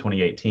plan in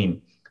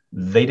 2018,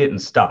 they didn't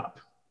stop.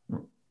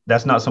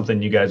 That's not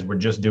something you guys were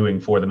just doing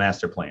for the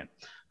master plan,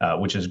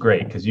 which is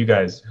great because you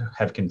guys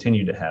have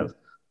continued to have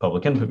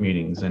public input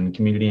meetings and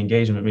community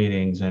engagement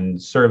meetings and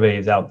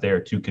surveys out there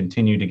to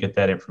continue to get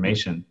that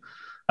information,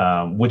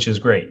 which is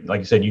great. Like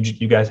you said,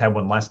 you guys had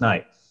one last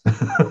night,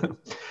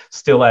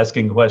 still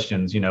asking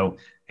questions,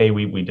 hey,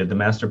 we did the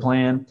master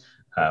plan.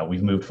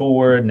 We've moved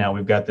forward. Now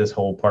we've got this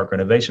whole park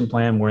renovation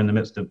plan. We're in the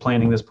midst of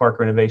planning this park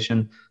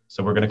renovation.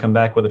 So we're going to come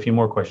back with a few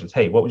more questions.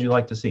 Hey, what would you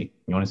like to see?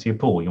 You want to see a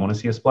pool? You want to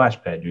see a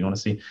splash pad? You want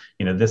to see,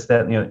 this,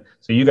 that, and the other.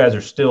 So you guys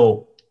are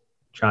still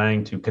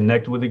trying to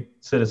connect with the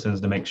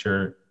citizens to make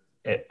sure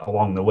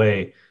along the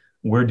way,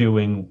 we're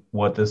doing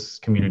what this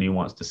community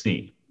wants to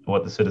see,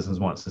 what the citizens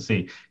wants to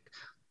see.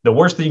 The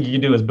worst thing you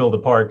can do is build a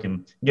park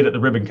and get it the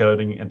ribbon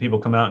cutting and people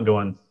come out and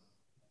going,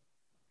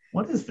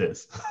 what is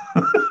this?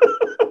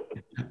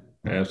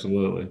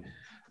 Absolutely.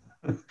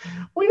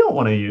 We don't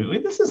want to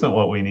use, this isn't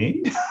what we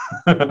need.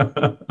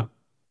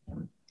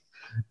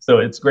 So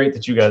it's great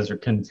that you guys are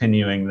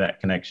continuing that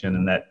connection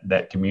and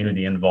that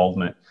community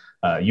involvement.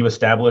 You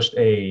established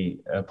a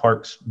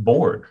parks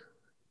board,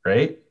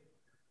 right?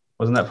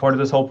 Wasn't that part of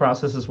this whole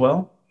process as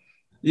well?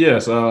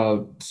 Yes.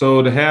 So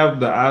to have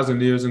the eyes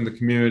and ears in the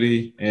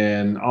community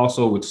and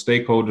also with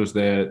stakeholders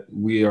that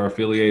we are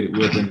affiliated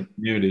with in the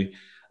community,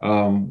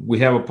 we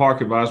have a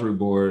park advisory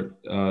board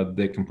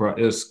that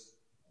comprises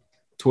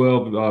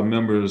 12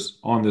 members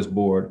on this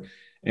board,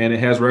 and it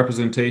has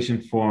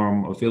representation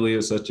from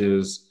affiliates such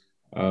as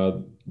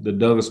the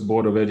Douglas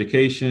Board of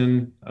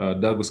Education,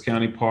 Douglas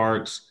County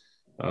Parks,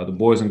 the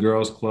Boys and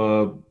Girls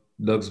Club,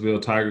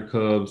 Douglasville Tiger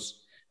Cubs,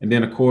 and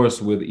then, of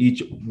course, with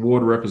each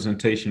ward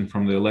representation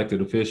from the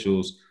elected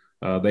officials,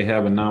 they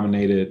have a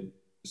nominated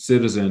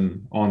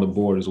citizen on the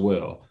board as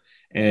well.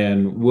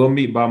 And we'll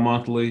meet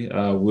bi-monthly.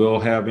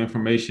 We'll have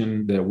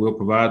information that we'll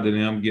provide to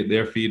them, get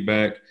their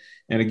feedback.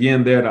 And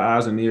again, they're the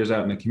eyes and ears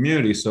out in the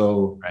community.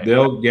 So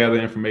they'll gather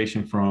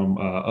information from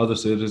other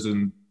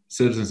citizens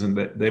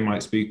that they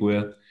might speak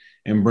with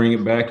and bring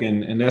it back.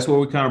 And that's where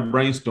we kind of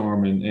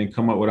brainstorm and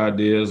come up with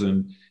ideas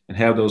and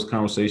have those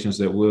conversations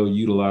that we'll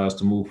utilize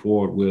to move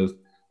forward with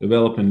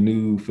developing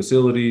new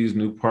facilities,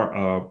 new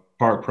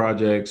park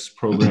projects,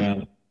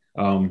 programs.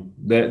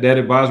 That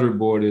advisory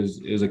board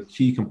is a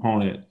key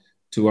component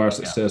to our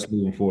success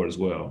moving forward as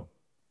well.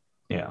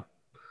 Yeah.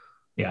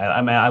 Yeah.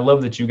 I mean, I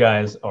love that you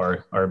guys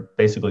are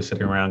basically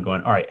sitting around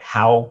going, all right,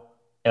 how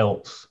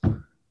else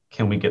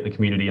can we get the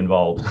community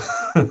involved?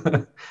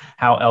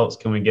 How else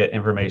can we get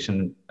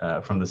information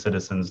from the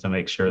citizens to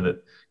make sure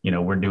that,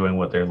 we're doing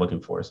what they're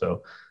looking for?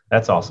 So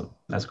that's awesome.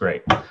 That's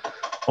great.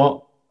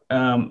 Well,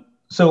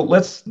 so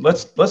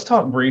let's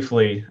talk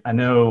briefly. I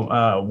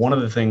know one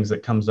of the things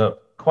that comes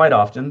up quite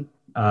often,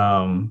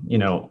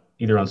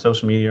 either on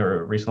social media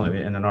or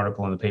recently in an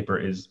article in the paper,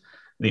 is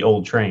the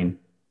old train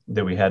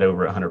that we had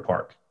over at Hunter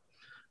Park.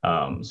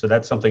 So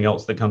that's something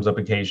else that comes up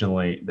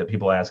occasionally that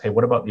people ask, hey,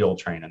 what about the old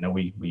train? I know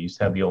we used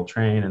to have the old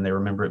train and they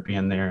remember it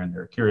being there and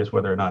they're curious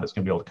whether or not it's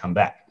going to be able to come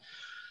back.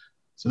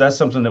 So that's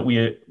something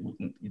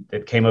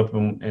that came up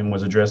and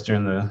was addressed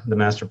during the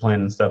master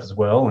plan and stuff as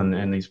well,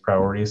 and these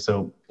priorities.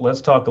 So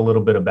let's talk a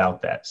little bit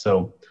about that.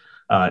 So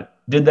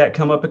did that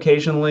come up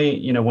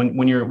occasionally?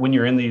 When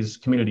you're in these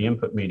community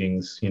input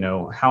meetings,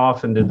 how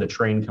often did the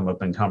train come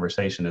up in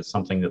conversation as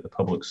something that the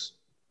public's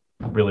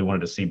really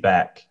wanted to see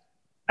back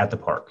at the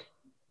park?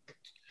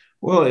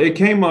 Well, it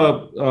came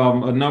up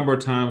a number of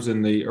times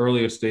in the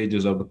earlier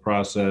stages of the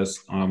process,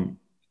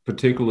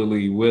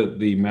 particularly with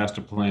the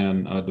master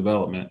plan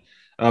development.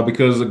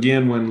 Because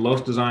again, when Los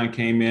Design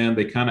came in,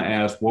 they kind of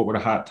asked what were the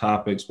hot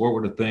topics, what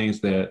were the things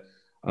that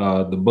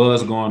the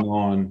buzz going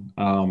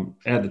on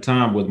at the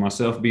time, with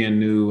myself being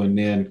new and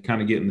then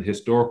kind of getting the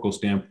historical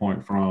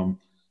standpoint from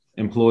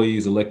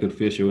employees, elected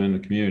official in the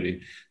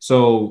community.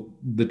 So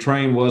the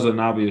train was an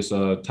obvious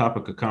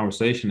topic of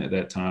conversation at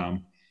that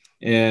time.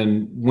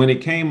 And when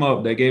it came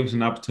up, that gave us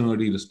an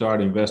opportunity to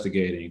start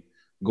investigating,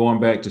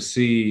 going back to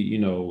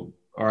see, all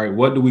right,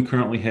 what do we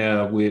currently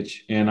have,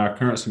 which in our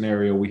current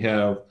scenario, we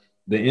have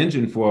the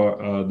engine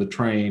for the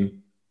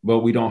train, but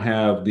we don't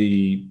have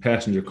the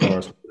passenger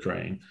cars for the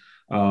train.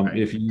 Right.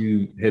 If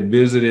you had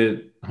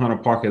visited Hunter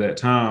Park at that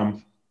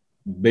time,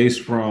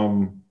 based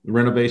from the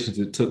renovations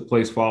that took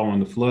place following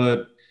the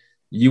flood,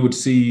 you would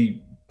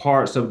see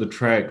parts of the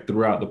track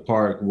throughout the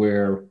park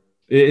where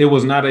it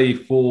was not a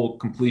full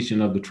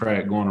completion of the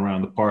track going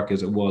around the park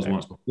as it was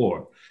once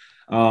before.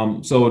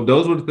 So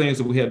those were the things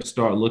that we had to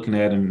start looking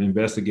at and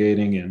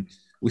investigating. And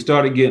we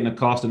started getting a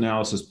cost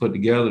analysis put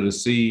together to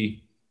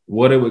see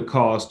what it would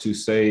cost to,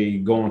 say,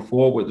 going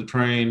forward with the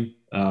train,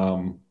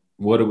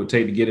 what it would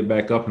take to get it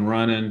back up and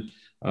running,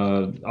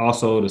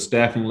 also the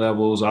staffing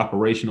levels,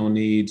 operational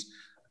needs.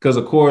 Because,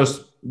 of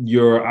course,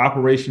 your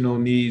operational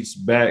needs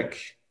back,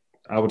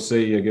 I would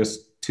say,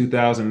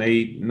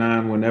 2008,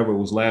 9, whenever it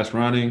was last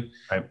running,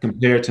 right,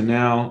 compared to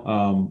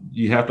now,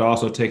 you have to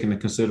also take into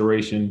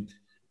consideration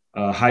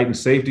heightened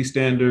safety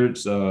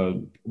standards,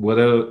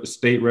 whatever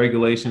state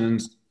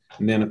regulations.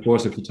 And then, of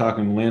course, if you're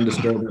talking land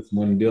disturbance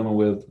when dealing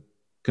with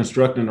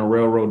constructing a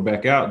railroad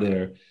back out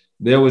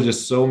there was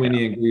just so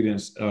many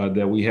ingredients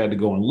that we had to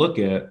go and look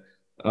at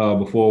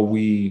before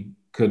we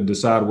could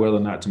decide whether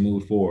or not to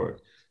move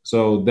forward.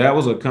 So that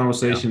was a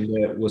conversation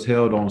that was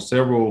held on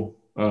several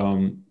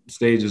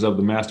stages of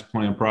the master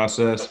plan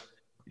process.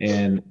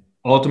 And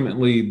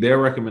ultimately, their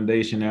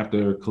recommendation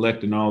after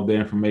collecting all the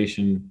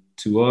information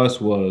to us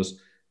was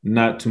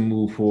not to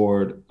move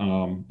forward.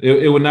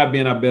 It would not be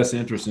in our best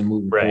interest in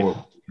moving forward.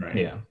 Right.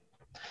 Yeah.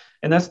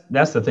 And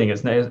that's the thing.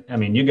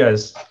 You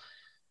guys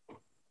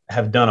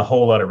have done a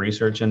whole lot of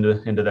research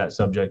into that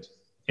subject,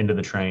 into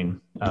the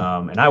train.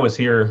 And I was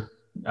here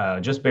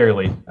just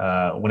barely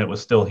when it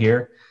was still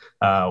here.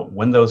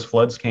 When those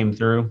floods came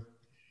through,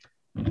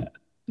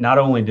 not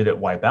only did it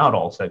wipe out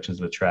all sections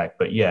of the track,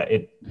 but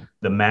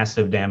the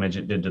massive damage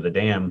it did to the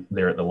dam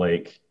there at the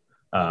lake,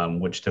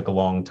 which took a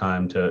long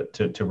time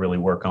to really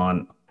work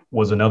on,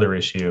 was another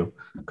issue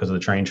because the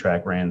train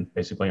track ran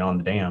basically on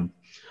the dam.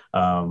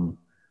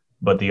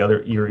 But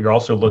you're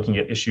also looking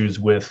at issues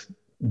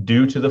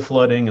due to the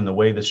flooding and the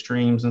way the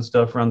streams and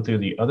stuff run through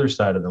the other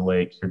side of the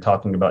lake. You're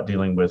talking about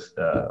dealing with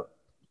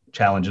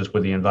challenges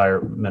with the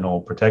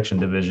Environmental Protection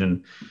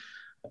Division,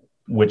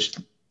 which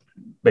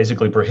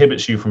basically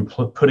prohibits you from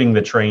putting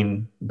the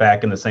train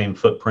back in the same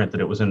footprint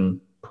that it was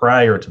in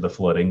prior to the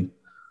flooding.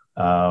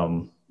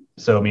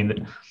 So, I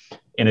mean,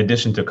 in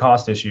addition to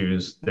cost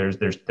issues,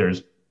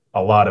 there's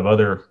a lot of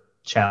other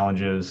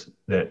challenges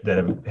that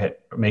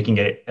are making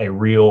it a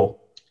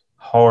real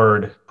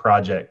hard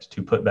project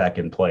to put back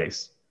in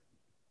place.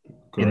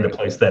 Correct. In the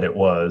place that it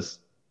was.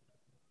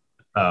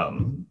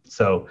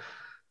 So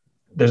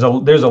there's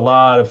a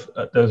lot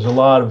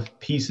of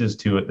pieces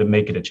to it that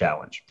make it a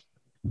challenge.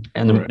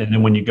 And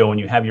then when you go and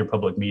you have your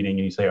public meeting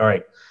and you say, all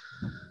right,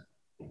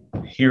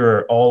 here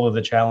are all of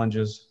the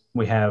challenges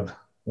we have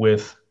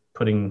with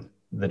putting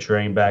the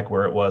train back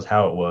where it was,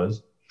 how it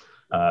was.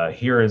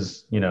 Here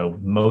is,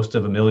 most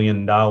of $1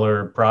 million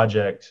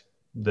project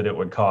that it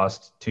would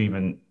cost to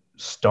even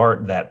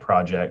start that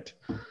project.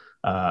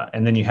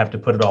 And then you have to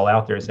put it all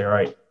out there and say, all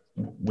right,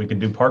 we can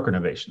do park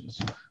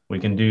renovations. We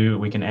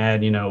can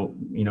add,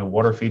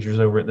 water features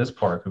over at this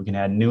park. We can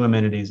add new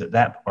amenities at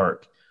that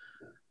park.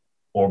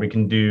 Or we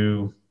can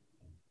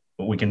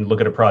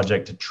look at a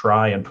project to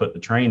try and put the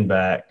train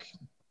back,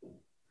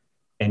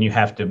 and you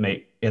have to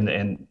make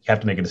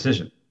a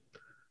decision.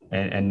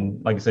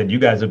 And like I said, you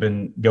guys have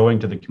been going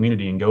to the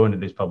community and going to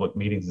these public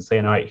meetings and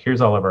saying, all right,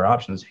 here's all of our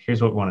options.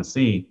 Here's what we want to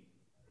see.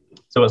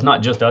 So it's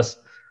not just us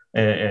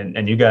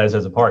and you guys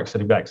as a park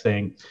sitting back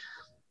saying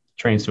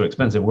train's too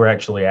expensive. We're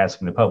actually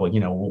asking the public,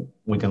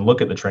 we can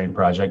look at the train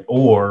project,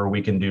 or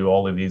we can do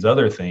all of these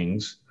other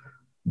things,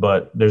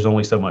 but there's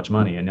only so much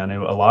money. And I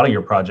know a lot of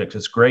your projects,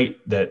 it's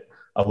great that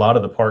a lot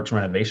of the parks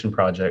renovation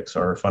projects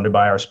are funded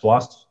by our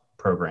SPLOST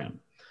program.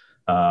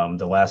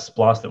 The last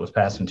SPLOST that was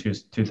passed in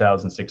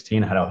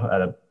 2016 had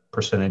a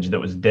percentage that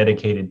was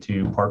dedicated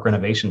to park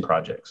renovation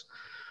projects,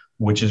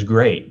 which is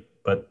great,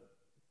 but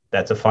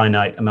that's a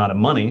finite amount of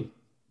money.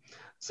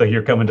 So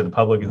you're coming to the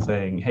public and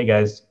saying, hey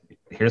guys,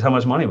 here's how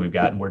much money we've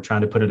got, and we're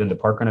trying to put it into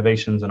park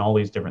renovations and all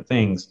these different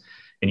things.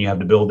 And you have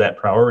to build that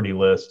priority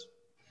list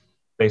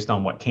based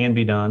on what can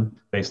be done,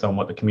 based on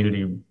what the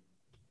community,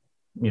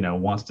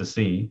 wants to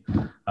see,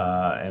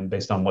 and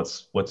based on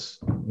what's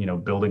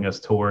building us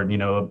toward,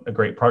 a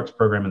great parks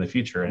program in the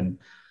future. And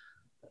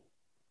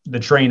the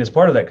train is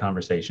part of that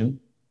conversation,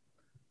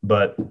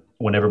 but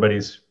when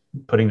everybody's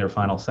putting their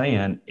final say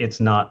in, it's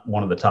not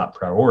one of the top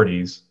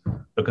priorities,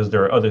 because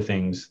there are other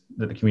things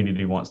that the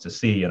community wants to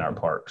see in our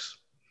parks,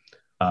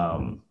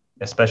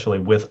 especially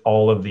with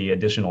all of the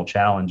additional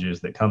challenges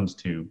that comes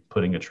to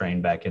putting a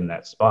train back in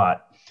that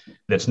spot.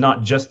 That's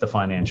not just the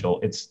financial,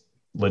 it's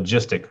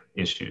logistic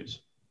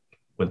issues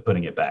with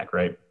putting it back,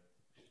 right?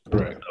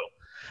 Correct. So,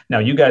 now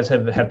you guys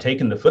have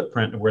taken the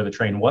footprint of where the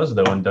train was,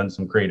 though, and done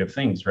some creative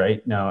things,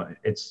 right? Now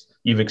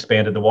you've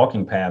expanded the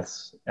walking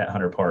paths at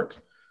Hunter Park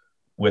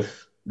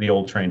with the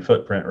old train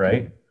footprint,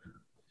 right?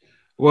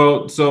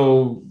 Well,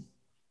 so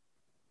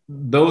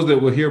those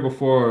that were here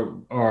before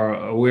are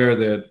aware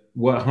that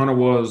what Hunter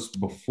was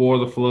before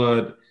the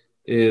flood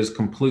is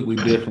completely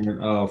different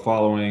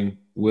following,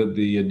 with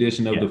the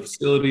addition of the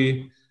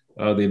facility,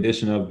 the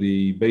addition of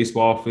the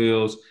baseball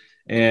fields.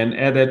 And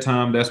at that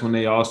time, that's when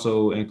they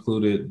also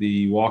included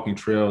the walking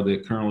trail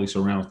that currently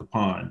surrounds the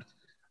pond.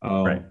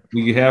 Right.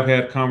 We have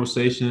had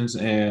conversations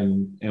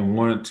and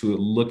wanted to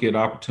look at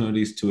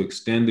opportunities to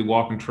extend the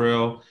walking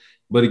trail.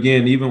 But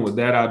again, even with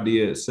that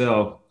idea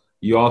itself,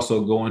 you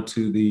also go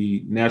into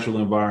the natural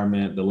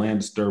environment, the land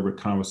disturber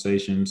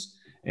conversations,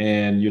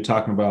 and you're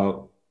talking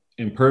about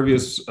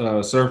impervious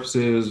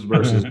surfaces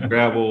versus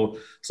gravel.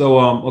 So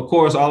of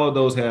course, all of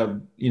those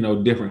have,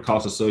 different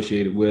costs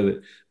associated with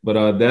it.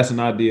 But that's an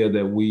idea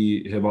that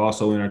we have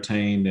also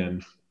entertained,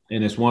 and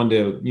it's one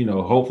that,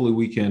 hopefully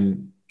we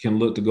can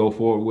look to go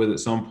forward with at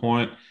some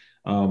point.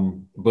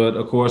 But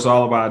of course,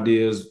 all of our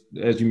ideas,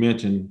 as you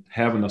mentioned,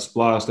 having a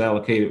SPLOST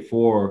allocated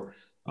for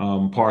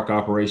park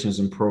operations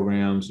and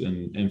programs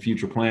and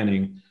future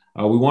planning,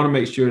 we want to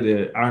make sure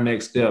that our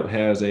next step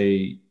has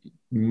a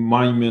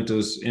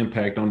monumentous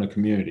impact on the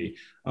community.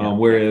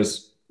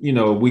 Whereas,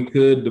 we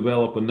could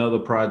develop another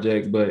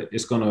project, but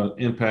it's going to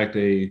impact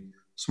a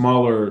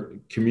smaller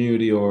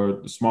community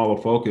or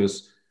smaller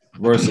focus,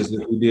 versus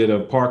if we did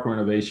a park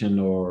renovation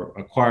or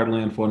acquired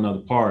land for another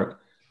park,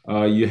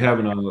 you're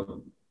having a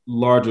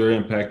larger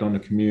impact on the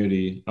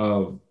community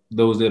of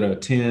those that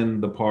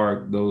attend the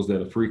park, those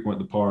that frequent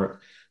the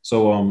park.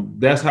 So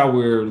that's how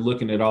we're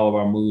looking at all of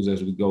our moves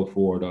as we go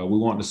forward. We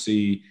want to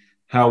see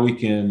how we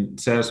can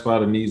satisfy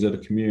the needs of the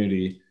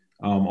community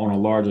on a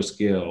larger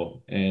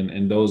scale.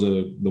 And those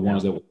are the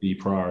ones that will be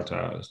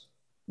prioritized.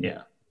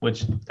 Yeah,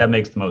 which that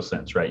makes the most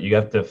sense, right? You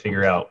have to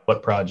figure out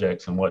what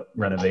projects and what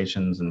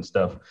renovations and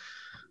stuff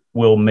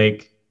will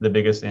make the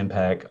biggest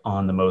impact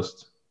on the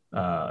most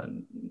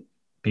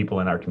people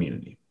in our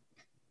community.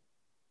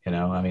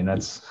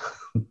 That's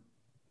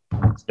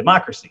it's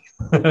democracy.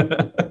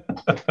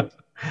 But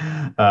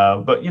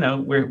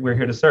we're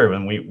here to serve,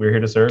 and we're here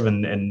to serve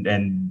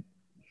and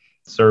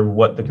serve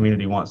what the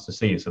community wants to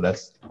see. So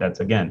that's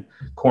again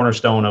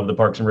cornerstone of the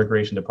Parks and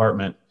Recreation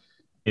Department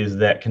is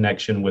that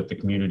connection with the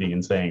community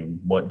and saying,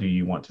 what do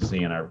you want to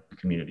see in our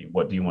community?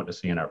 What do you want to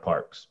see in our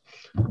parks?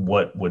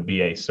 What would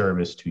be a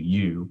service to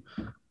you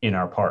in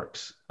our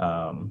parks?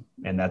 And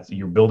that's,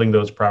 you're building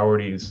those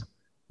priorities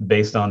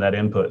based on that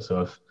input.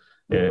 So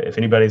if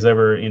anybody's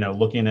ever,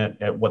 looking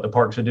at what the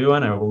parks are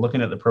doing, or we're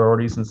looking at the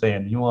priorities and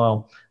saying,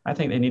 well, I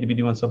think they need to be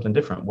doing something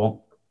different.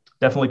 Well,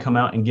 definitely come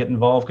out and get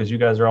involved, because you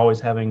guys are always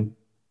having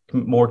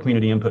more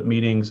community input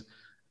meetings,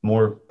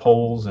 more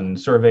polls and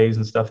surveys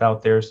and stuff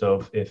out there.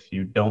 So if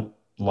you don't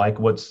like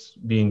what's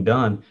being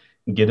done,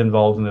 get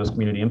involved in those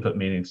community input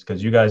meetings,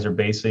 because you guys are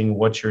basing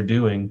what you're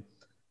doing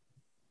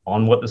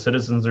on what the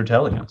citizens are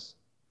telling us,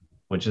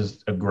 which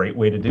is a great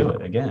way to do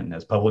it. Again,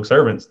 as public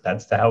servants,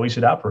 that's how we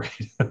should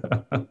operate.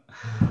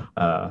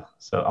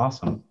 So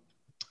awesome.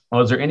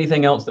 Well, is there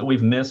anything else that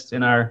we've missed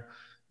in our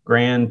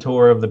grand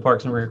tour of the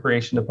Parks and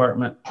Recreation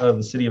Department of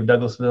the city of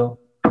Douglasville?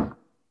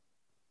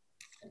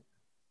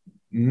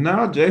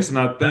 No, Jason,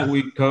 I think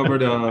we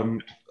covered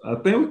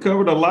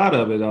a lot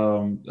of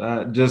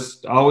it.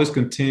 Just always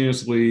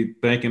continuously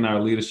thanking our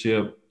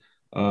leadership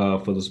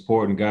for the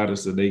support and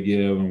guidance that they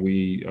give. And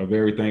we are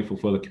very thankful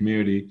for the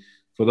community,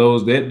 for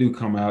those that do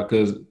come out,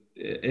 because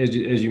as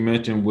you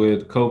mentioned,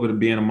 with COVID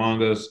being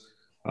among us,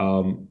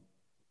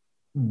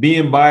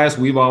 being biased,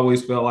 we've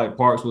always felt like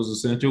parks was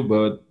essential,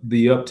 but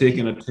the uptick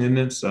in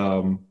attendance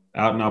out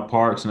in our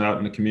parks and out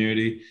in the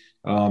community,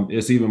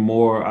 it's even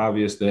more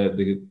obvious that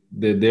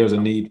there's a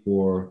need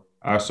for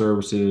our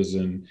services,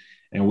 and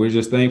we're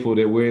just thankful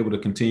that we're able to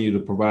continue to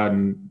provide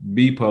and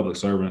be public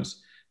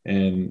servants,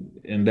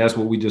 and that's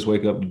what we just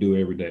wake up to do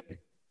every day.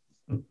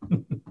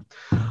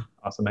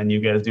 Awesome. And you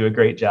guys do a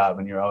great job,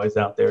 and you're always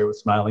out there with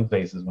smiling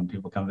faces when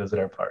people come visit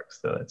our parks.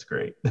 So that's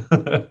great.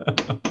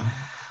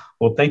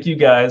 Well, thank you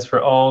guys for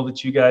all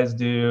that you guys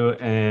do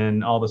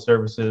and all the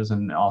services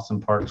and awesome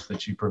parks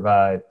that you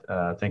provide.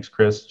 Thanks,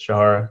 Chris,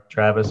 Shahara,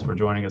 Travis, for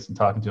joining us and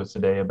talking to us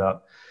today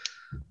about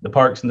the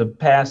parks in the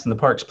past and the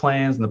parks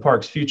plans and the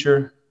parks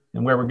future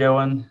and where we're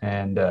going.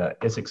 And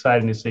it's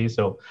exciting to see.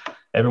 So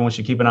everyone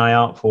should keep an eye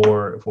out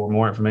for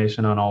more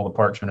information on all the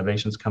parks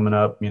renovations coming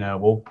up.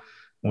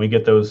 When we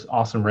get those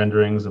awesome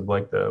renderings of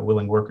like the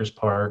Willing Workers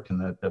Park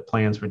and the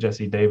plans for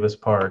Jesse Davis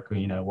Park,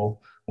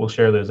 we'll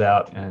share those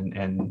out,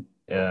 and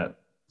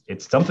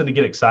it's something to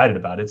get excited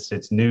about.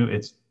 It's new.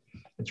 It's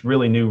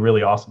really new,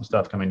 really awesome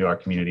stuff coming to our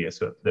community,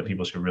 so that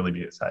people should really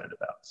be excited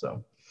about.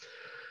 So,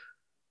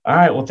 all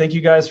right. Well, thank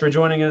you guys for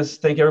joining us.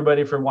 Thank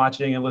everybody for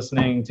watching and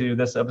listening to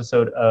this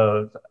episode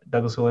of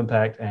Douglasville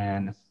Impact,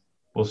 and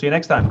we'll see you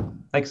next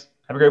time. Thanks.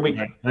 Have a great week.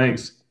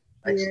 Thanks.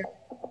 Thanks.